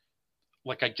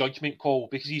like a judgment call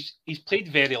because he's played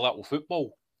very little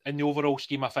football in the overall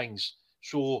scheme of things.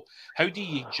 So how do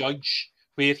you judge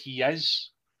where he is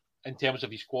in terms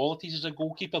of his qualities as a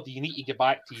goalkeeper? Do you need to get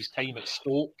back to his time at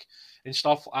Stoke and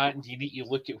stuff like that? And do you need to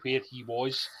look at where he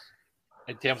was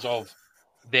in terms of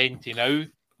then to now?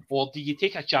 Or do you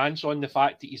take a chance on the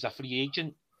fact that he's a free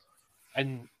agent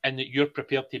and that you're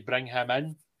prepared to bring him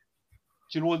in?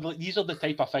 Do you know, these are the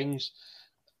type of things.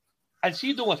 And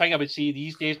see, the only thing I would say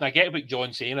these days, and I get what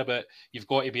John's saying about you've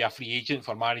got to be a free agent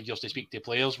for managers to speak to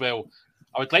players. Well,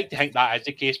 I would like to think that is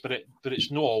the case, but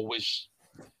it's not always.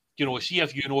 You know, see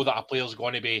if you know that a player's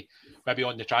going to be maybe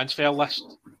on the transfer list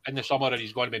in the summer or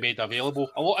he's going to be made available.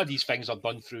 A lot of these things are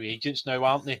done through agents now,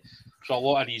 aren't they? So a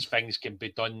lot of these things can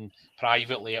be done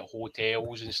privately at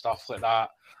hotels and stuff like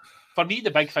that. For me,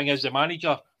 the big thing is the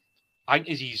manager. I think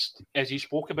as he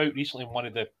spoke about recently in one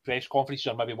of the press conferences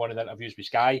or maybe one of the interviews with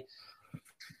Sky,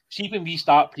 see when we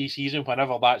start pre-season,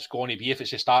 whenever that's going to be, if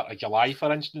it's the start of July,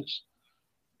 for instance,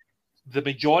 the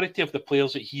majority of the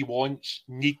players that he wants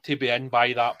need to be in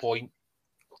by that point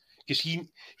because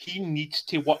he needs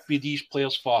to work with these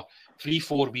players for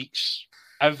 3-4 weeks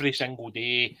every single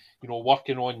day, you know,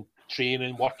 working on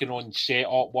training, working on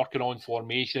setup, working on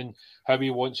formation, how he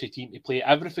wants the team to play,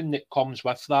 everything that comes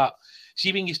with that.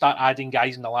 See, when you start adding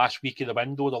guys in the last week of the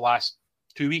window, the last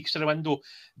 2 weeks of the window,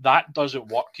 that doesn't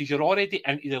work because you're already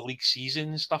into the league season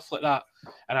and stuff like that.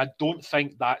 And I don't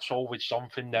think that's always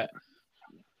something that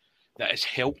has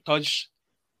helped us.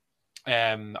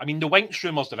 I mean, the Winks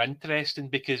rumours are interesting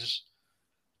because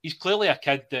he's clearly a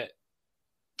kid that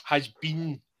has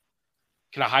been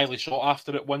kind of highly sought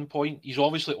after at one point. He's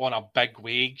obviously on a big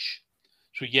wage.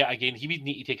 So, yet again, he would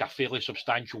need to take a fairly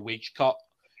substantial wage cut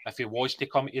if he was to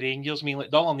come to Rangers. I mean,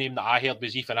 like, the other name that I heard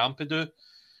was Ethan Ampadu,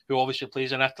 who obviously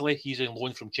plays in Italy. He's on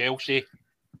loan from Chelsea.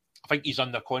 I think he's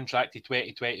under contract to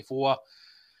 2024.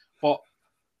 But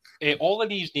all of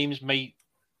these names might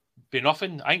be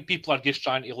nothing. I think people are just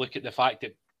trying to look at the fact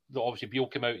that obviously Beale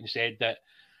came out and said that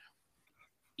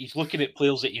he's looking at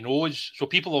players that he knows. So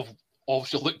people have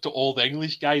obviously looked at all the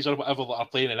English guys or whatever that are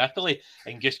playing in Italy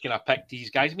and just kind of picked these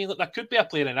guys. I mean, look, there could be a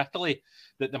player in Italy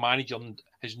that the manager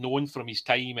has known from his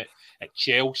time at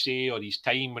Chelsea or his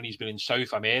time when he's been in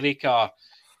South America.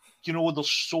 You know,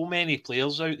 there's so many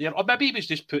players out there. Or maybe he was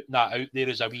just putting that out there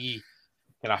as a wee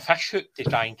kind of fish hook to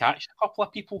try and catch a couple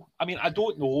of people. I mean, I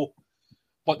don't know.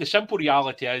 But the simple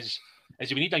reality is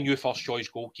we need a new first-choice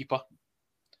goalkeeper.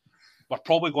 We're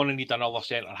probably going to need another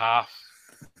centre-half.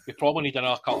 We probably need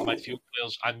another couple of midfield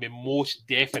players, and we most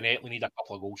definitely need a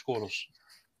couple of goal scorers.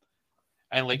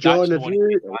 And like John, that's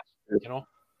you know.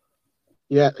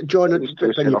 Yeah, John,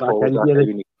 bring you back in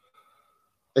here.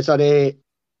 Is there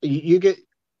you get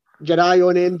your eye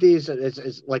on MD?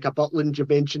 Is like a Butland you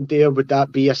mentioned there? Would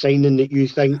that be a signing that you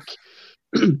think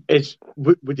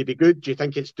would it be good? Do you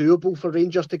think it's doable for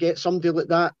Rangers to get somebody like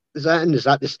that? Is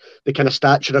that the kind of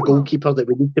stature of goalkeeper that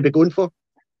we need to be going for?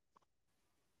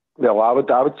 Well, I would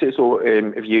say so.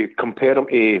 If you compare him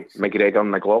to McGregor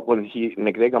and McLaughlin,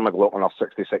 McGregor and McLaughlin are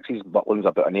 66s, Butland's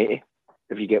about an 80.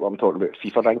 If you get what I'm talking about,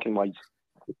 FIFA ranking wise.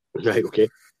 Right. Okay.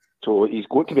 So he's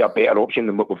going to be a better option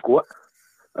than what we've got.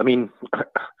 I mean,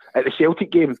 at the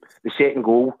Celtic game, the second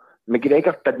goal,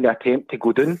 McGregor didn't attempt to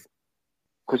go down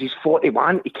because he's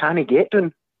 41. He can't get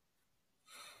down.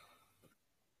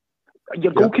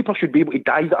 Your goalkeeper should be able to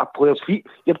dive at a player's feet.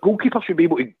 Your goalkeeper should be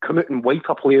able to come out and wipe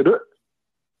a player out.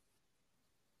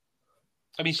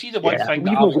 I mean, see the one thing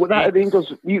we've not got that at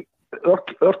Rangers.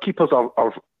 Our keepers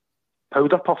are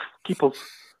powder puff keepers,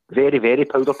 very, very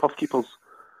powder puff keepers.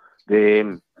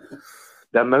 The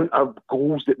amount of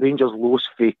goals that Rangers lose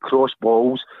for cross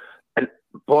balls, and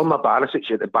Borna Barisic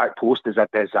at the back post is a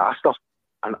disaster,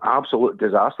 an absolute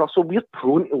disaster. So we're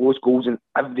prone to lose goals in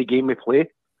every game we play.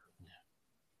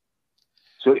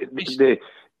 So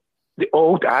the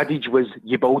old adage was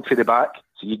you build for the back.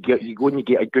 So you go and you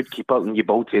get a good keeper and you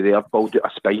build to there, build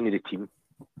out a spine of the team.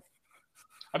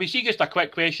 I mean, see, just a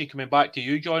quick question coming back to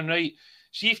you, John, right?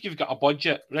 See if you've got a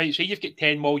budget, right? Say you've got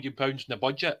 £10 million in the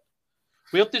budget.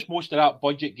 Where does most of that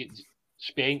budget get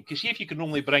spent? Because see if you can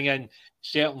only bring in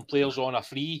certain players on a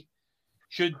free.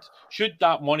 Should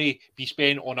that money be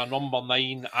spent on a number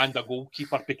 9 and a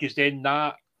goalkeeper? Because then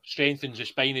that strengthens the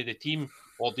spine of the team.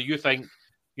 Or do you think,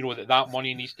 you know, that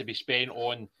money needs to be spent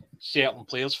on certain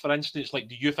players, for instance? Like,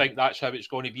 do you think that's how it's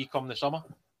going to be come the summer?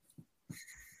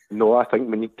 No, I think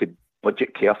we need to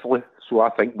budget carefully. So I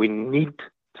think we need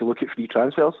to look at free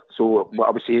transfers. So what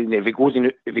I was saying, if he goes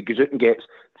out and gets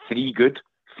 3 good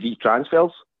free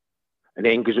transfers, and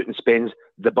then goes out and spends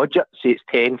the budget, say it's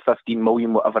 10, 15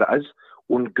 million, whatever it is,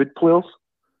 on good players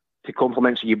to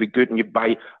complement, so you'd be good and you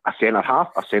buy a centre half,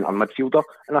 a centre midfielder,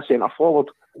 and a centre forward.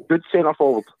 Good centre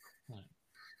forward.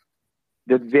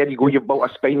 There you go, you've built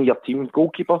a spine of your team.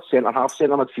 Goalkeeper, centre half,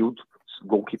 centre midfield,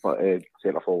 goalkeeper,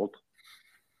 centre forward.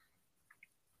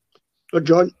 Well,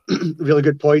 John, really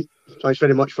good point. Thanks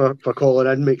very much for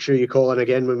calling in. Make sure you call in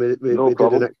again when we do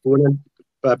the next phone in.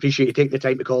 But I appreciate you taking the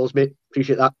time to call us, mate.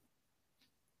 Appreciate that.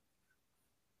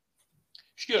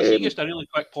 Stuart, see, just a really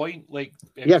quick point,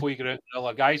 before you go out to the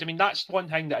other guys. I mean, that's one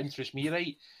thing that interests me,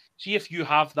 right? See, if you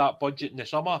have that budget in the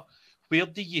summer, where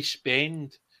do you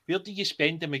spend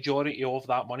the majority of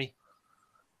that money?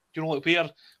 Do you know, do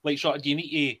you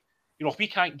need to, if we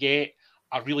can't get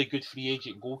a really good free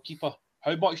agent goalkeeper,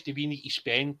 how much do we need to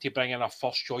spend to bring in a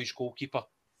first choice goalkeeper?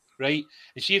 Right?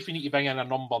 And see if we need to bring in a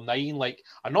number 9, like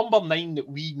a number 9 that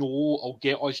we know will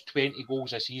get us 20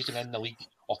 goals a season in the league,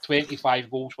 or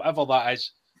 25 goals, whatever that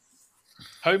is.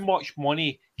 How much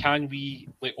money can we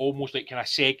almost kind of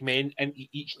segment into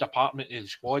each department of the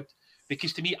squad?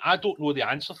 Because to me, I don't know the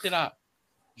answer to that.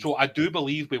 So I do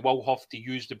believe we will have to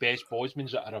use the best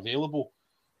Bosmans that are available.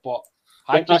 But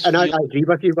I agree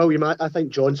with you, William. I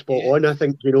think John's spot on. I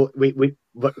think,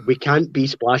 we can't be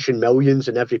splashing millions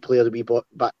in every player that we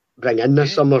bring in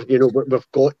this summer.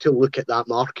 We've got to look at that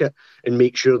market and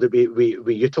make sure that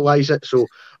we utilise it. So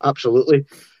absolutely.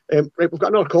 Right, we've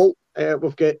got another call.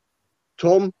 We've got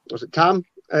Tam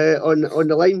on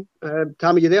the line.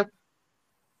 Tam, are you there?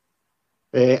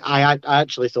 I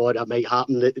actually thought it might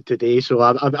happen today, so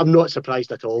I'm not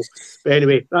surprised at all. But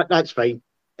anyway, that's fine.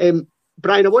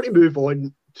 Brian, I want to move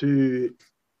on to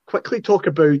quickly talk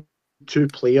about two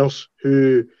players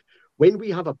who, when we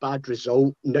have a bad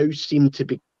result, now seem to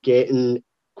be getting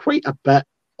quite a bit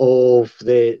of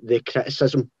the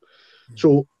criticism.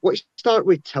 So let's start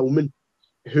with Tillman,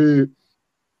 who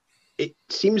it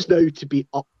seems now to be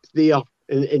up there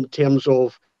in terms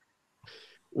of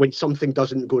when something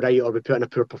doesn't go right or we put in a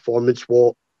poor performance,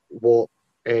 what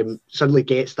suddenly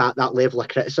gets that level of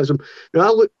criticism. Now, I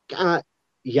look at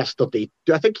yesterday.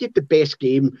 Do I think he had the best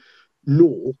game?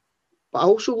 No. But I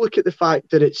also look at the fact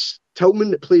that it's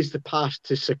Tillman that plays the pass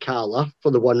to Sakala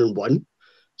for the 1-on-1.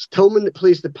 It's Tillman that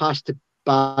plays the pass to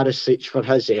Barisic for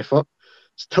his effort.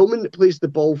 It's Tillman that plays the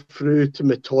ball through to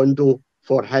Matondo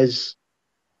for his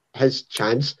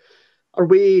chance.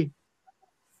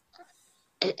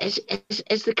 Is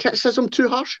the criticism too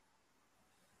harsh?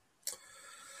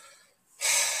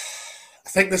 I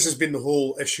think this has been the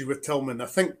whole issue with Tillman. I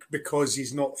think because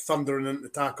he's not thundering into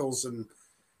tackles and,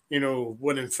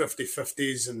 winning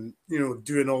 50-50s and,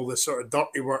 doing all this sort of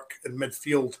dirty work in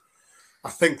midfield, I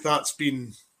think that's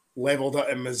been levelled at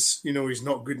him as, he's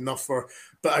not good enough for.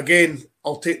 But again,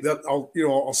 I'll take that.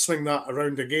 I'll swing that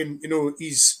around again.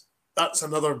 That's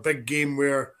another big game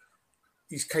where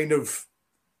he's kind of,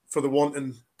 for the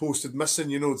wanting, posted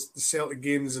missing. It's the Celtic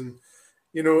games, and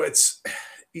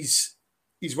he's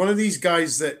one of these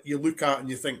guys that you look at and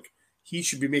you think he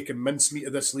should be making mincemeat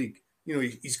of this league.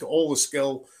 He's got all the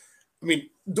skill. I mean,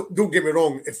 don't get me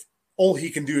wrong. If all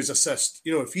he can do is assist,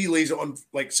 if he lays it on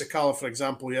like Sakala, for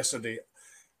example, yesterday,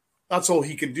 that's all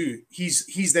he can do.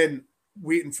 He's then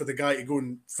waiting for the guy to go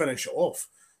and finish it off.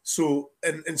 So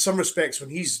in some respects, when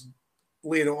he's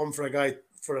laying it on for a guy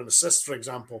for an assist, for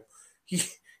example, he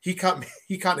can't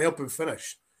help him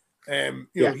finish.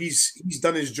 He's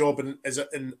done his job in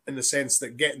the sense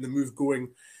that getting the move going,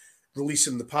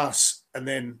 releasing the pass, and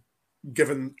then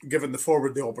giving the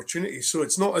forward the opportunity. So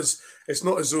it's not as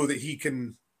though that he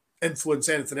can influence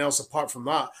anything else apart from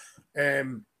that.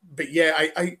 But yeah,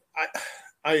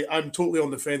 I'm totally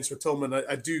on the fence with Tillman.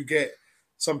 I do get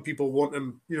some people want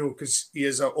him, because he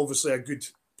is obviously a good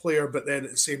player, but then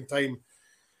at the same time,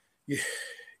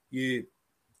 he's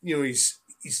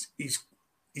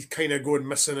kind of going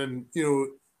missing, and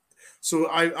so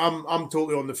I'm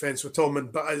totally on the fence with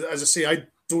Tillman. But as I say, I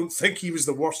don't think he was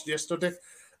the worst yesterday.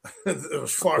 There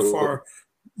was far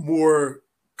more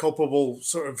culpable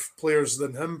sort of players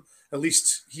than him. At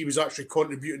least he was actually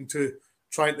contributing to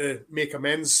trying to make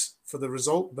amends for the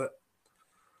result. But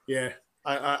yeah,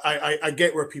 I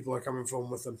get where people are coming from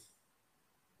with him.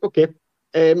 Okay,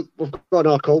 we've got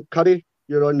another call. Curry,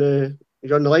 you're on the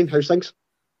line. How's things?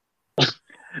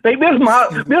 Right, where's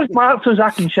Mark? Where's Mark so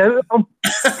I can shout at him?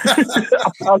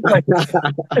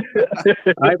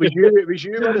 It was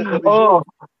you. Oh.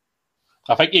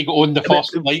 I think he got on the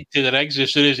first flight to the rigs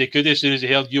as soon as he could, as soon as he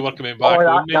heard you were coming back.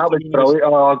 That was brilliant.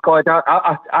 Oh, God,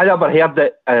 I never heard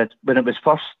it when it was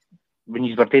first, when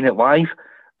you were doing it live,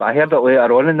 but I heard it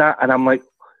later on in that, and I'm like,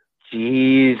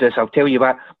 Jesus, I'll tell you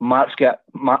what, Mark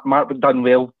done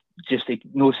well just to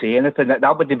no say anything.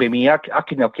 That wouldn't be me. I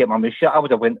couldn't have kept my mouth shut. I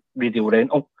would have went radio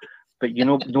rental. But you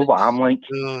know what I'm like.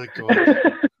 Oh, God.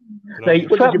 Right,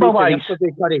 What did you make of football-wise,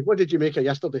 yesterday, Gary? What did you make of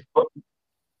yesterday?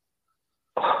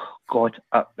 oh, God,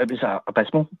 it was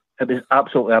abysmal. It was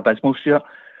absolutely abysmal, Stuart.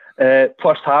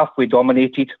 First half, we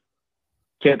dominated,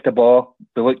 kept the ball.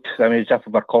 We looked, as if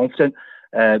we were confident.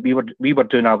 We were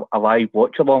doing a live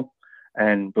watch along,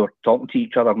 and we were talking to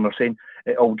each other, and we were saying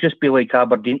it'll just be like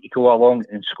Aberdeen to go along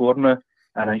and score now.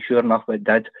 And sure enough, it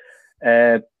did.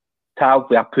 Tal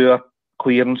with a poor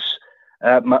clearance.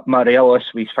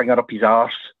 Morelos with his finger up his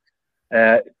arse.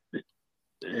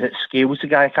 Scales, the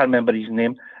guy, I can't remember his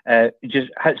name. He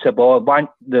just hits the ball.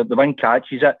 The one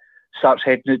catches it, starts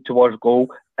heading it towards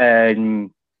goal,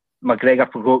 and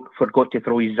McGregor forgot to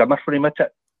throw his Zimmer for him at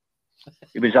it.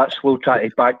 He was that slow trying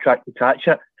to backtrack to catch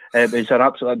it. It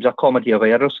was a comedy of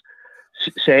errors.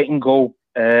 Second goal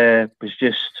was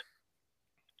just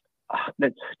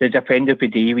the defender for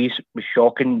Davies was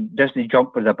shocking. Doesn't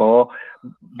jump with the ball.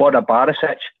 Borna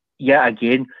Barisic, yet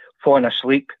again, falling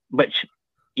asleep, which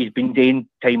he's been doing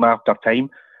time after time.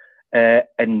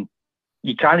 And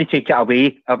you can't take it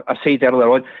away. I said earlier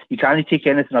on, you can't take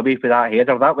anything away for that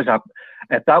header.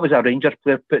 If that was a Rangers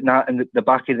player putting that in the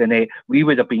back of the net, we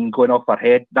would have been going off our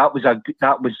head. That was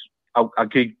a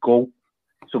good goal.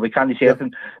 So we can't say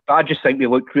anything. But I just think we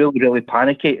looked really, really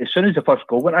panicky. As soon as the first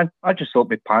goal went in, I just thought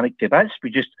we panicked to bits.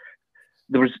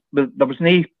 There was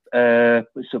no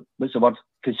what's the word,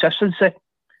 consistency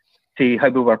to how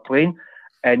we were playing.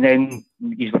 And then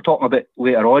you were talking about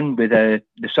later on with the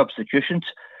substitutions.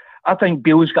 I think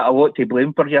Beale's got a lot to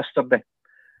blame for yesterday,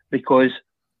 because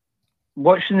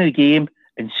watching the game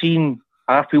and seeing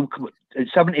Arfield at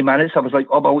 70 minutes, I was like,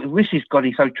 oh, well, at least he's got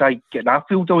his try getting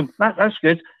Arfield on. That's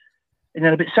good. And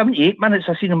then about 78 minutes,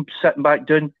 I seen him sitting back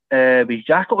down with his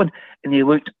jacket on, and he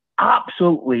looked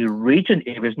absolutely raging.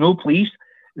 He was no pleased.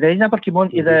 Then he never came on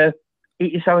to the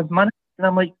 87th minute, and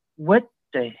I'm like, what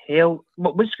the hell?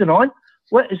 What's going on?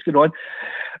 What is going on?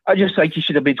 I just think he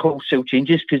should have made wholesale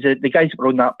changes, because the guys that were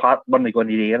on that part weren't going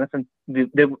to do anything.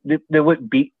 They looked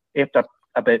beat after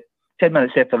about 10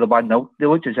 minutes after the 1-0. They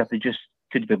looked as if they just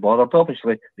couldn't be bothered.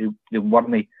 Obviously, they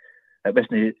weren't. It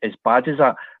wasn't as bad as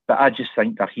that. But I just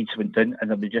think their heads went down, and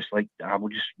they were just like, we'll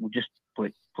just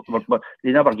play.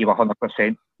 They never gave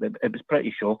 100%. It was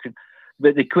pretty shocking.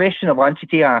 But the question I wanted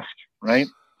to ask, right,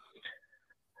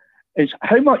 is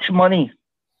how much money,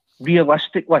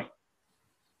 realistically,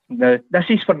 now, this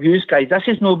is for you guys. This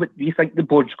is not what you think the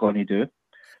board's going to do.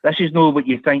 This is not what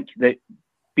you think that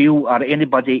Beale or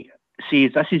anybody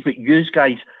says. This is what you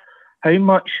guys, how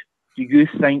much do you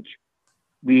think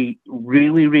we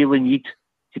really, really need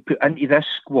to put into this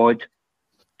squad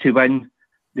to win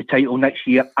the title next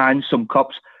year and some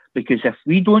cups? Because if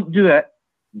we don't do it,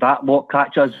 that lot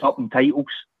catch us up in titles.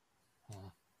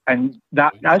 And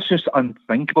that's just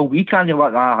unthinkable. We can't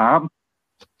let that happen.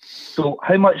 So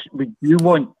how much would you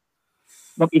want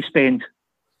to spend?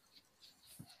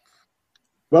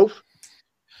 Wolf?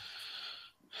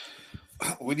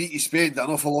 We need to spend an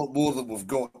awful lot more than we've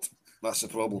got. That's the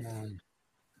problem.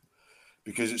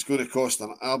 Because it's going to cost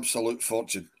an absolute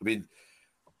fortune. I mean,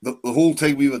 the whole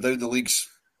time we were down the leagues,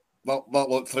 that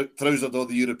lot trousered all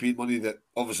the European money that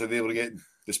obviously they were getting,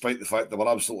 despite the fact they were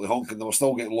absolutely honking. They were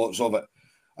still getting lots of it.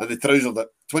 And they trousered it.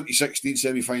 2016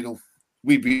 semi-final,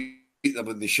 we beat them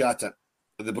and they shat it.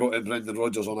 And they brought in Brendan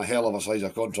Rodgers on a hell of a size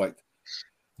of contract.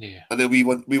 Yeah. And then we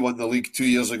won the league 2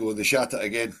 years ago, and they shat it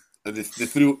again. And they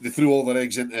threw all their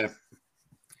eggs into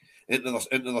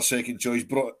their second choice,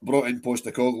 brought in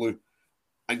Postecoglou,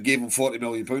 and gave him £40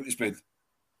 million to spend.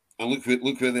 And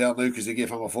look where they are now, because they gave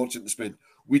him a fortune to spend.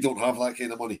 We don't have that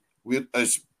kind of money. We're,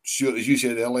 as you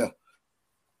said earlier,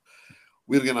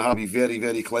 we're going to have to be very,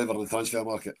 very clever in the transfer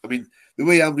market. I mean, the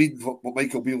way I'm reading what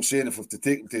Michael Beale's saying, if we have to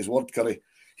take him to his word, Curry,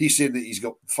 he's saying that he's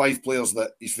got 5 players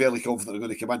that he's fairly confident are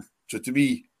going to come in. So to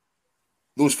me,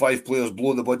 those 5 players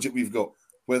blow the budget we've got,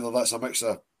 whether that's a mix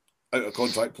of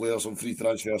out-of-contract players on free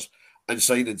transfers and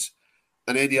signings.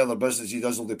 And any other business he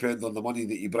does will depend on the money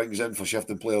that he brings in for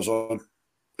shifting players on.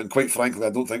 And quite frankly,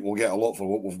 I don't think we'll get a lot for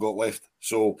what we've got left.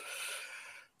 So,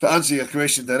 to answer your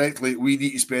question directly, we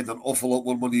need to spend an awful lot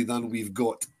more money than we've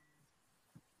got.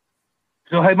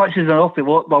 So how much is an awful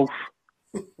lot, Wolf?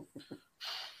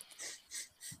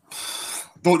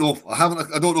 Don't know.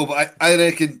 I don't know, but I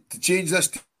reckon to change this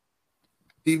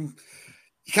team,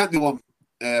 you can't do one.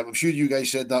 I'm sure you guys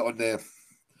said that on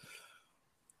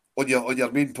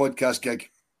your main podcast gig,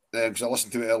 because I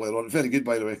listened to it earlier on. Very good,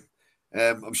 by the way.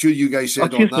 I'm sure you guys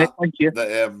said on that.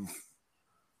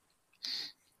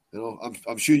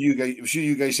 I'm sure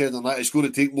you guys said on that it's going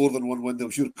to take more than one win.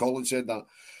 I'm sure Colin said that.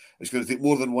 It's going to take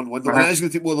more than one window, and it is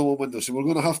going to take more than one window. So we're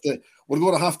going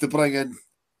to have to bring in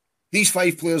these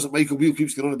 5 players that Michael Beale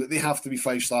keeps going on about. They have to be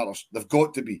 5 starters. They've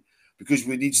got to be, because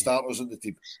we need starters in the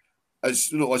team.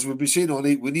 As we've been saying all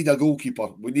night, we need a goalkeeper.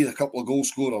 We need a couple of goal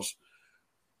scorers.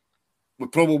 We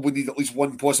probably need at least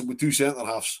one, possibly 2 centre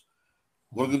halves.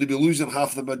 We're going to be losing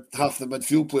half the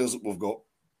midfield players that we've got,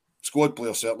 squad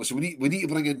players certainly. So we need to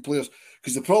bring in players,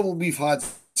 because the problem we've had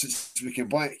since we came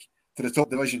back to the top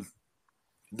division,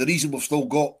 the reason we've still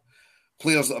got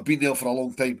players that have been there for a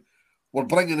long time, we're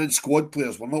bringing in squad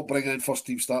players. We're not bringing in first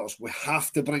team starters. We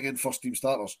have to bring in first team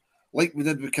starters, like we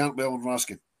did with Cantwell and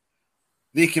Raskin.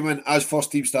 They came in as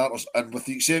first team starters, and with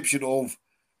the exception of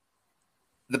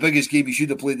the biggest game he should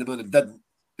have played them in and didn't,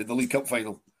 in the League Cup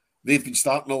final, they've been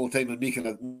starting all the time and making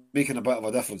a bit of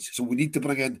a difference. So we need to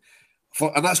bring in,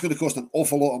 and that's going to cost an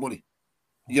awful lot of money.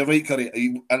 You're right, Curry,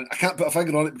 and I can't put a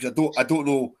finger on it because I don't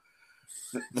know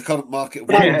the current market. If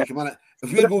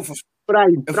we're going for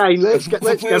Brian, let's give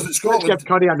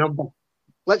Curry a number.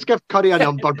 Let's give Curry a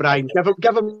number, Brian.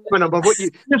 Give him a number.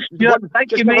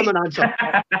 Give him an answer.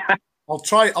 I'll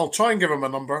try and give him a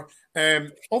number.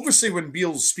 Obviously, when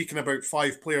Beale's speaking about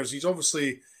 5 players, he's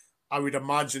obviously, I would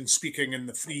imagine, speaking in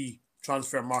the free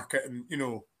transfer market and,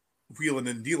 wheeling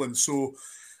and dealing. So,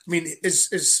 I mean,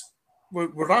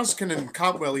 we're Raskin and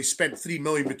Cantwell, he spent 3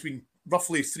 million between,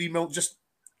 roughly 3 million, just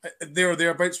there or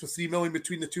thereabouts with 3 million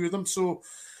between the two of them. So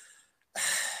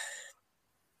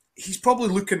you're probably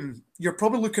looking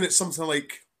at something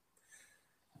like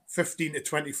 15 to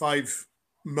 25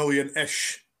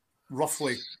 million-ish,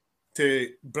 roughly, to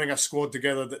bring a squad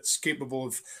together that's capable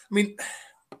of. I mean,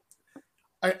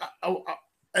 I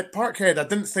at Parkhead, I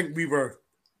didn't think we were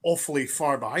awfully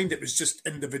far behind. It was just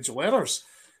individual errors,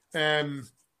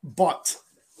 but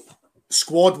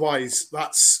squad-wise,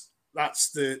 that's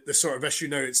the sort of issue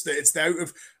now. It's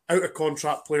the out of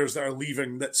contract players that are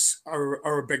leaving that's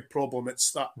our big problem.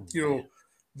 It's that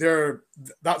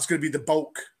that's going to be the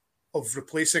bulk of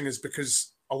replacing, is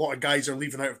because a lot of guys are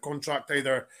leaving out of contract,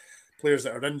 either players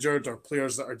that are injured or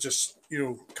players that are just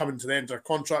coming to the end of their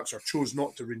contracts or chose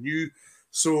not to renew.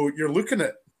 So you're looking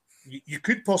at, you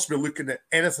could possibly be looking at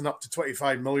anything up to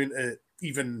 25 million to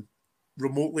even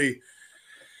remotely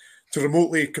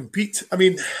compete. I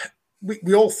mean,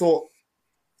 we all thought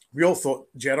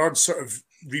Gerrard's sort of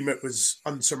remit was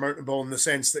unsurmountable in the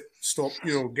sense that stopped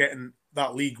getting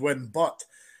that league win, but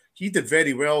he did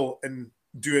very well in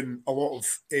doing a lot of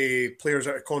players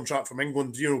out of contract from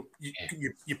England. You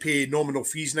pay nominal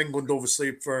fees in England,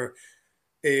 obviously, for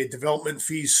development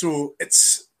fees. So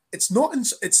it's not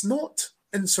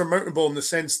insurmountable in the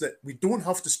sense that we don't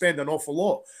have to spend an awful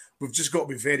lot. We've just got to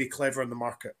be very clever in the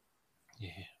market.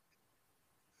 Yeah.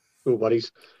 No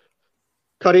worries.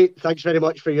 Curry, thanks very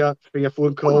much for your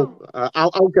phone call.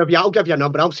 I'll give you a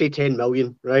number. I'll say 10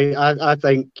 million. Right? I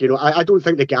think I don't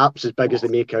think the gap's as big as they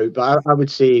make out, but I would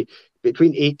say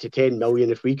between 8 to 10 million.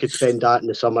 If we could spend that in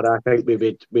the summer, I think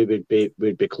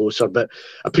we'd be closer. But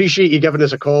appreciate you giving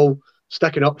us a call,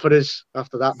 sticking up for us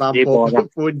after that Bam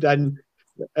phoned in.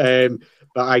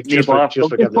 But I just for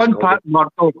giving us a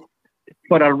call.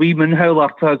 For our Riemann Howler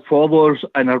followers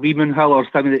and our Riemann Howlers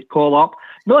thing that call up,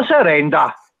 no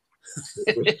surrender.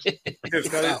 See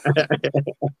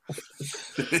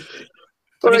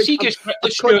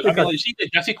the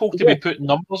difficulty with putting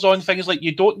numbers on things, like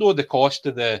you don't know the cost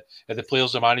of the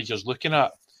players the manager's looking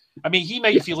at. I mean, he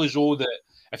might feel as though that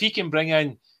if he can bring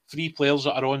in 3 players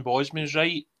that are on Bosman's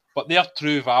right, but their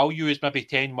true value is maybe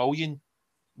 10 million,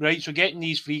 right? So getting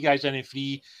these 3 guys in and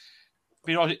free,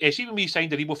 see when we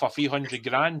signed Aribo for 300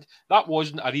 grand, that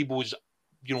wasn't Aribo's,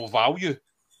 value.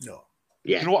 No.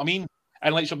 Yeah. You know what I mean?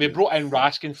 And so we brought in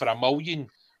Raskin for 1 million.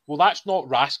 Well, that's not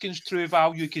Raskin's true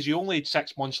value because he only had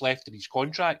 6 months left in his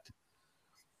contract.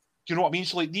 Do you know what I mean?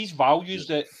 So these values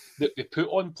that we put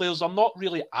on players are not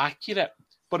really accurate,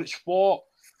 but it's what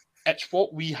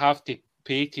we have to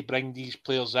pay to bring these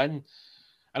players in.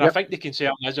 And I think the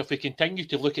concern is if we continue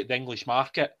to look at the English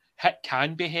market, it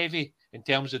can be heavy in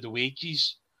terms of the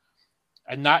wages.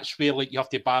 And that's where you have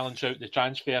to balance out the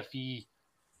transfer fee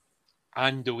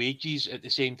and the wages at the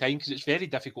same time, because it's very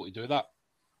difficult to do that.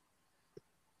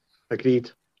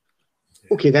 Agreed.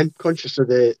 Okay, then, conscious of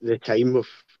the time,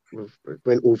 we've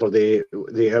went over the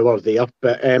hour there,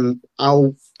 but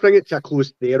I'll bring it to a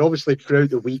close there. Obviously,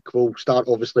 throughout the week, we'll start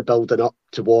building up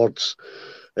towards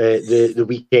the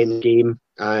weekend game.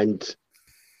 And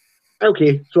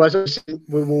okay, so as I said,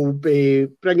 we will be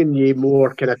bringing you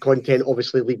more kind of content,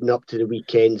 obviously leading up to the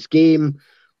weekend's game.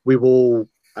 We will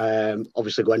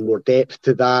obviously go in more depth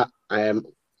to that.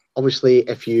 Obviously,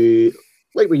 if you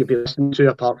like what you've been listening to,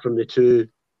 apart from the 2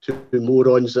 two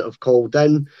morons that have called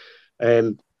in.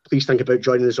 Please think about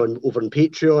joining us over on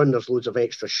Patreon. There's loads of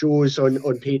extra shows on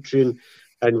Patreon,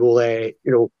 and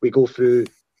we go through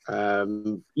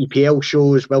EPL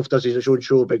shows. Wilf does his own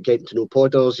show about getting to know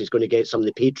podders. He's going to get some of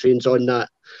the patrons on that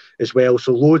as well.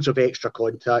 So loads of extra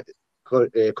content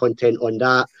on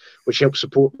that, which helps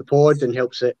support the pod and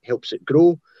helps it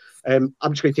grow. I'm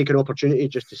just going to take an opportunity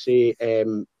just to say a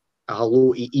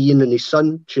hello to Ian and his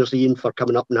son. Cheers, Ian, for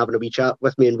coming up and having a wee chat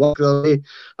with me and work the other day.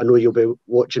 I know you'll be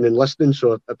watching and listening,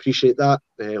 so I appreciate that.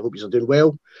 I hope you're doing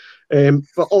well.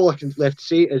 But all I can left to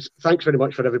say is thanks very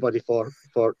much for everybody for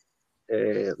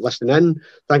listening in.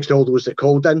 Thanks to all those that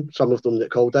called in, some of them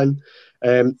that called in.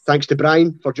 Thanks to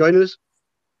Brian for joining us.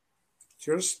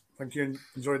 Cheers. Thank you.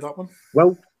 Enjoyed that one.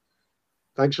 Well,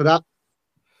 thanks for that.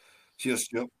 Cheers,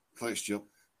 Stuart. Thanks, Stuart.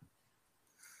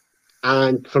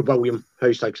 And for William,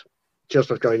 how's things? Cheers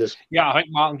for joining us. Yeah, I think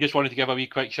Martin just wanted to give a wee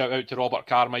quick shout out to Robert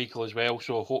Carmichael as well.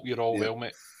 So hope you're all well,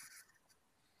 mate.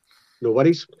 No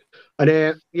worries.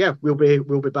 And we'll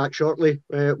be back shortly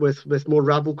with more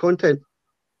Rabble content.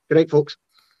 Good night, folks.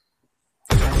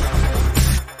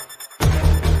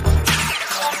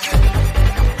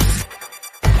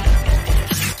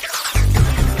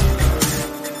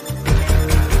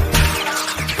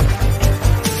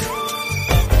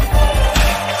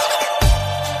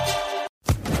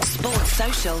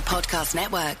 Podcast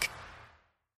Network.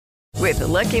 With the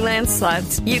Lucky Land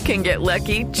Slots, you can get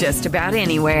lucky just about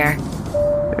anywhere.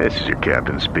 This is your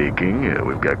captain speaking.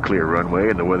 We've got clear runway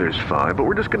and the weather's fine, but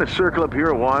we're just going to circle up here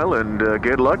a while and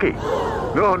get lucky.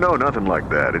 No, nothing like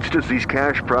that. It's just these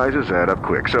cash prizes add up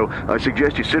quick. So I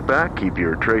suggest you sit back, keep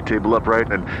your tray table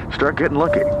upright, and start getting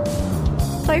lucky.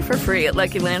 Play for free at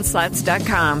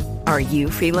LuckyLandSlots.com. Are you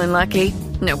feeling lucky?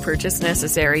 No purchase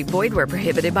necessary. Void where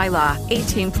prohibited by law.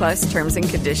 18+ terms and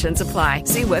conditions apply.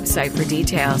 See website for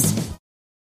details.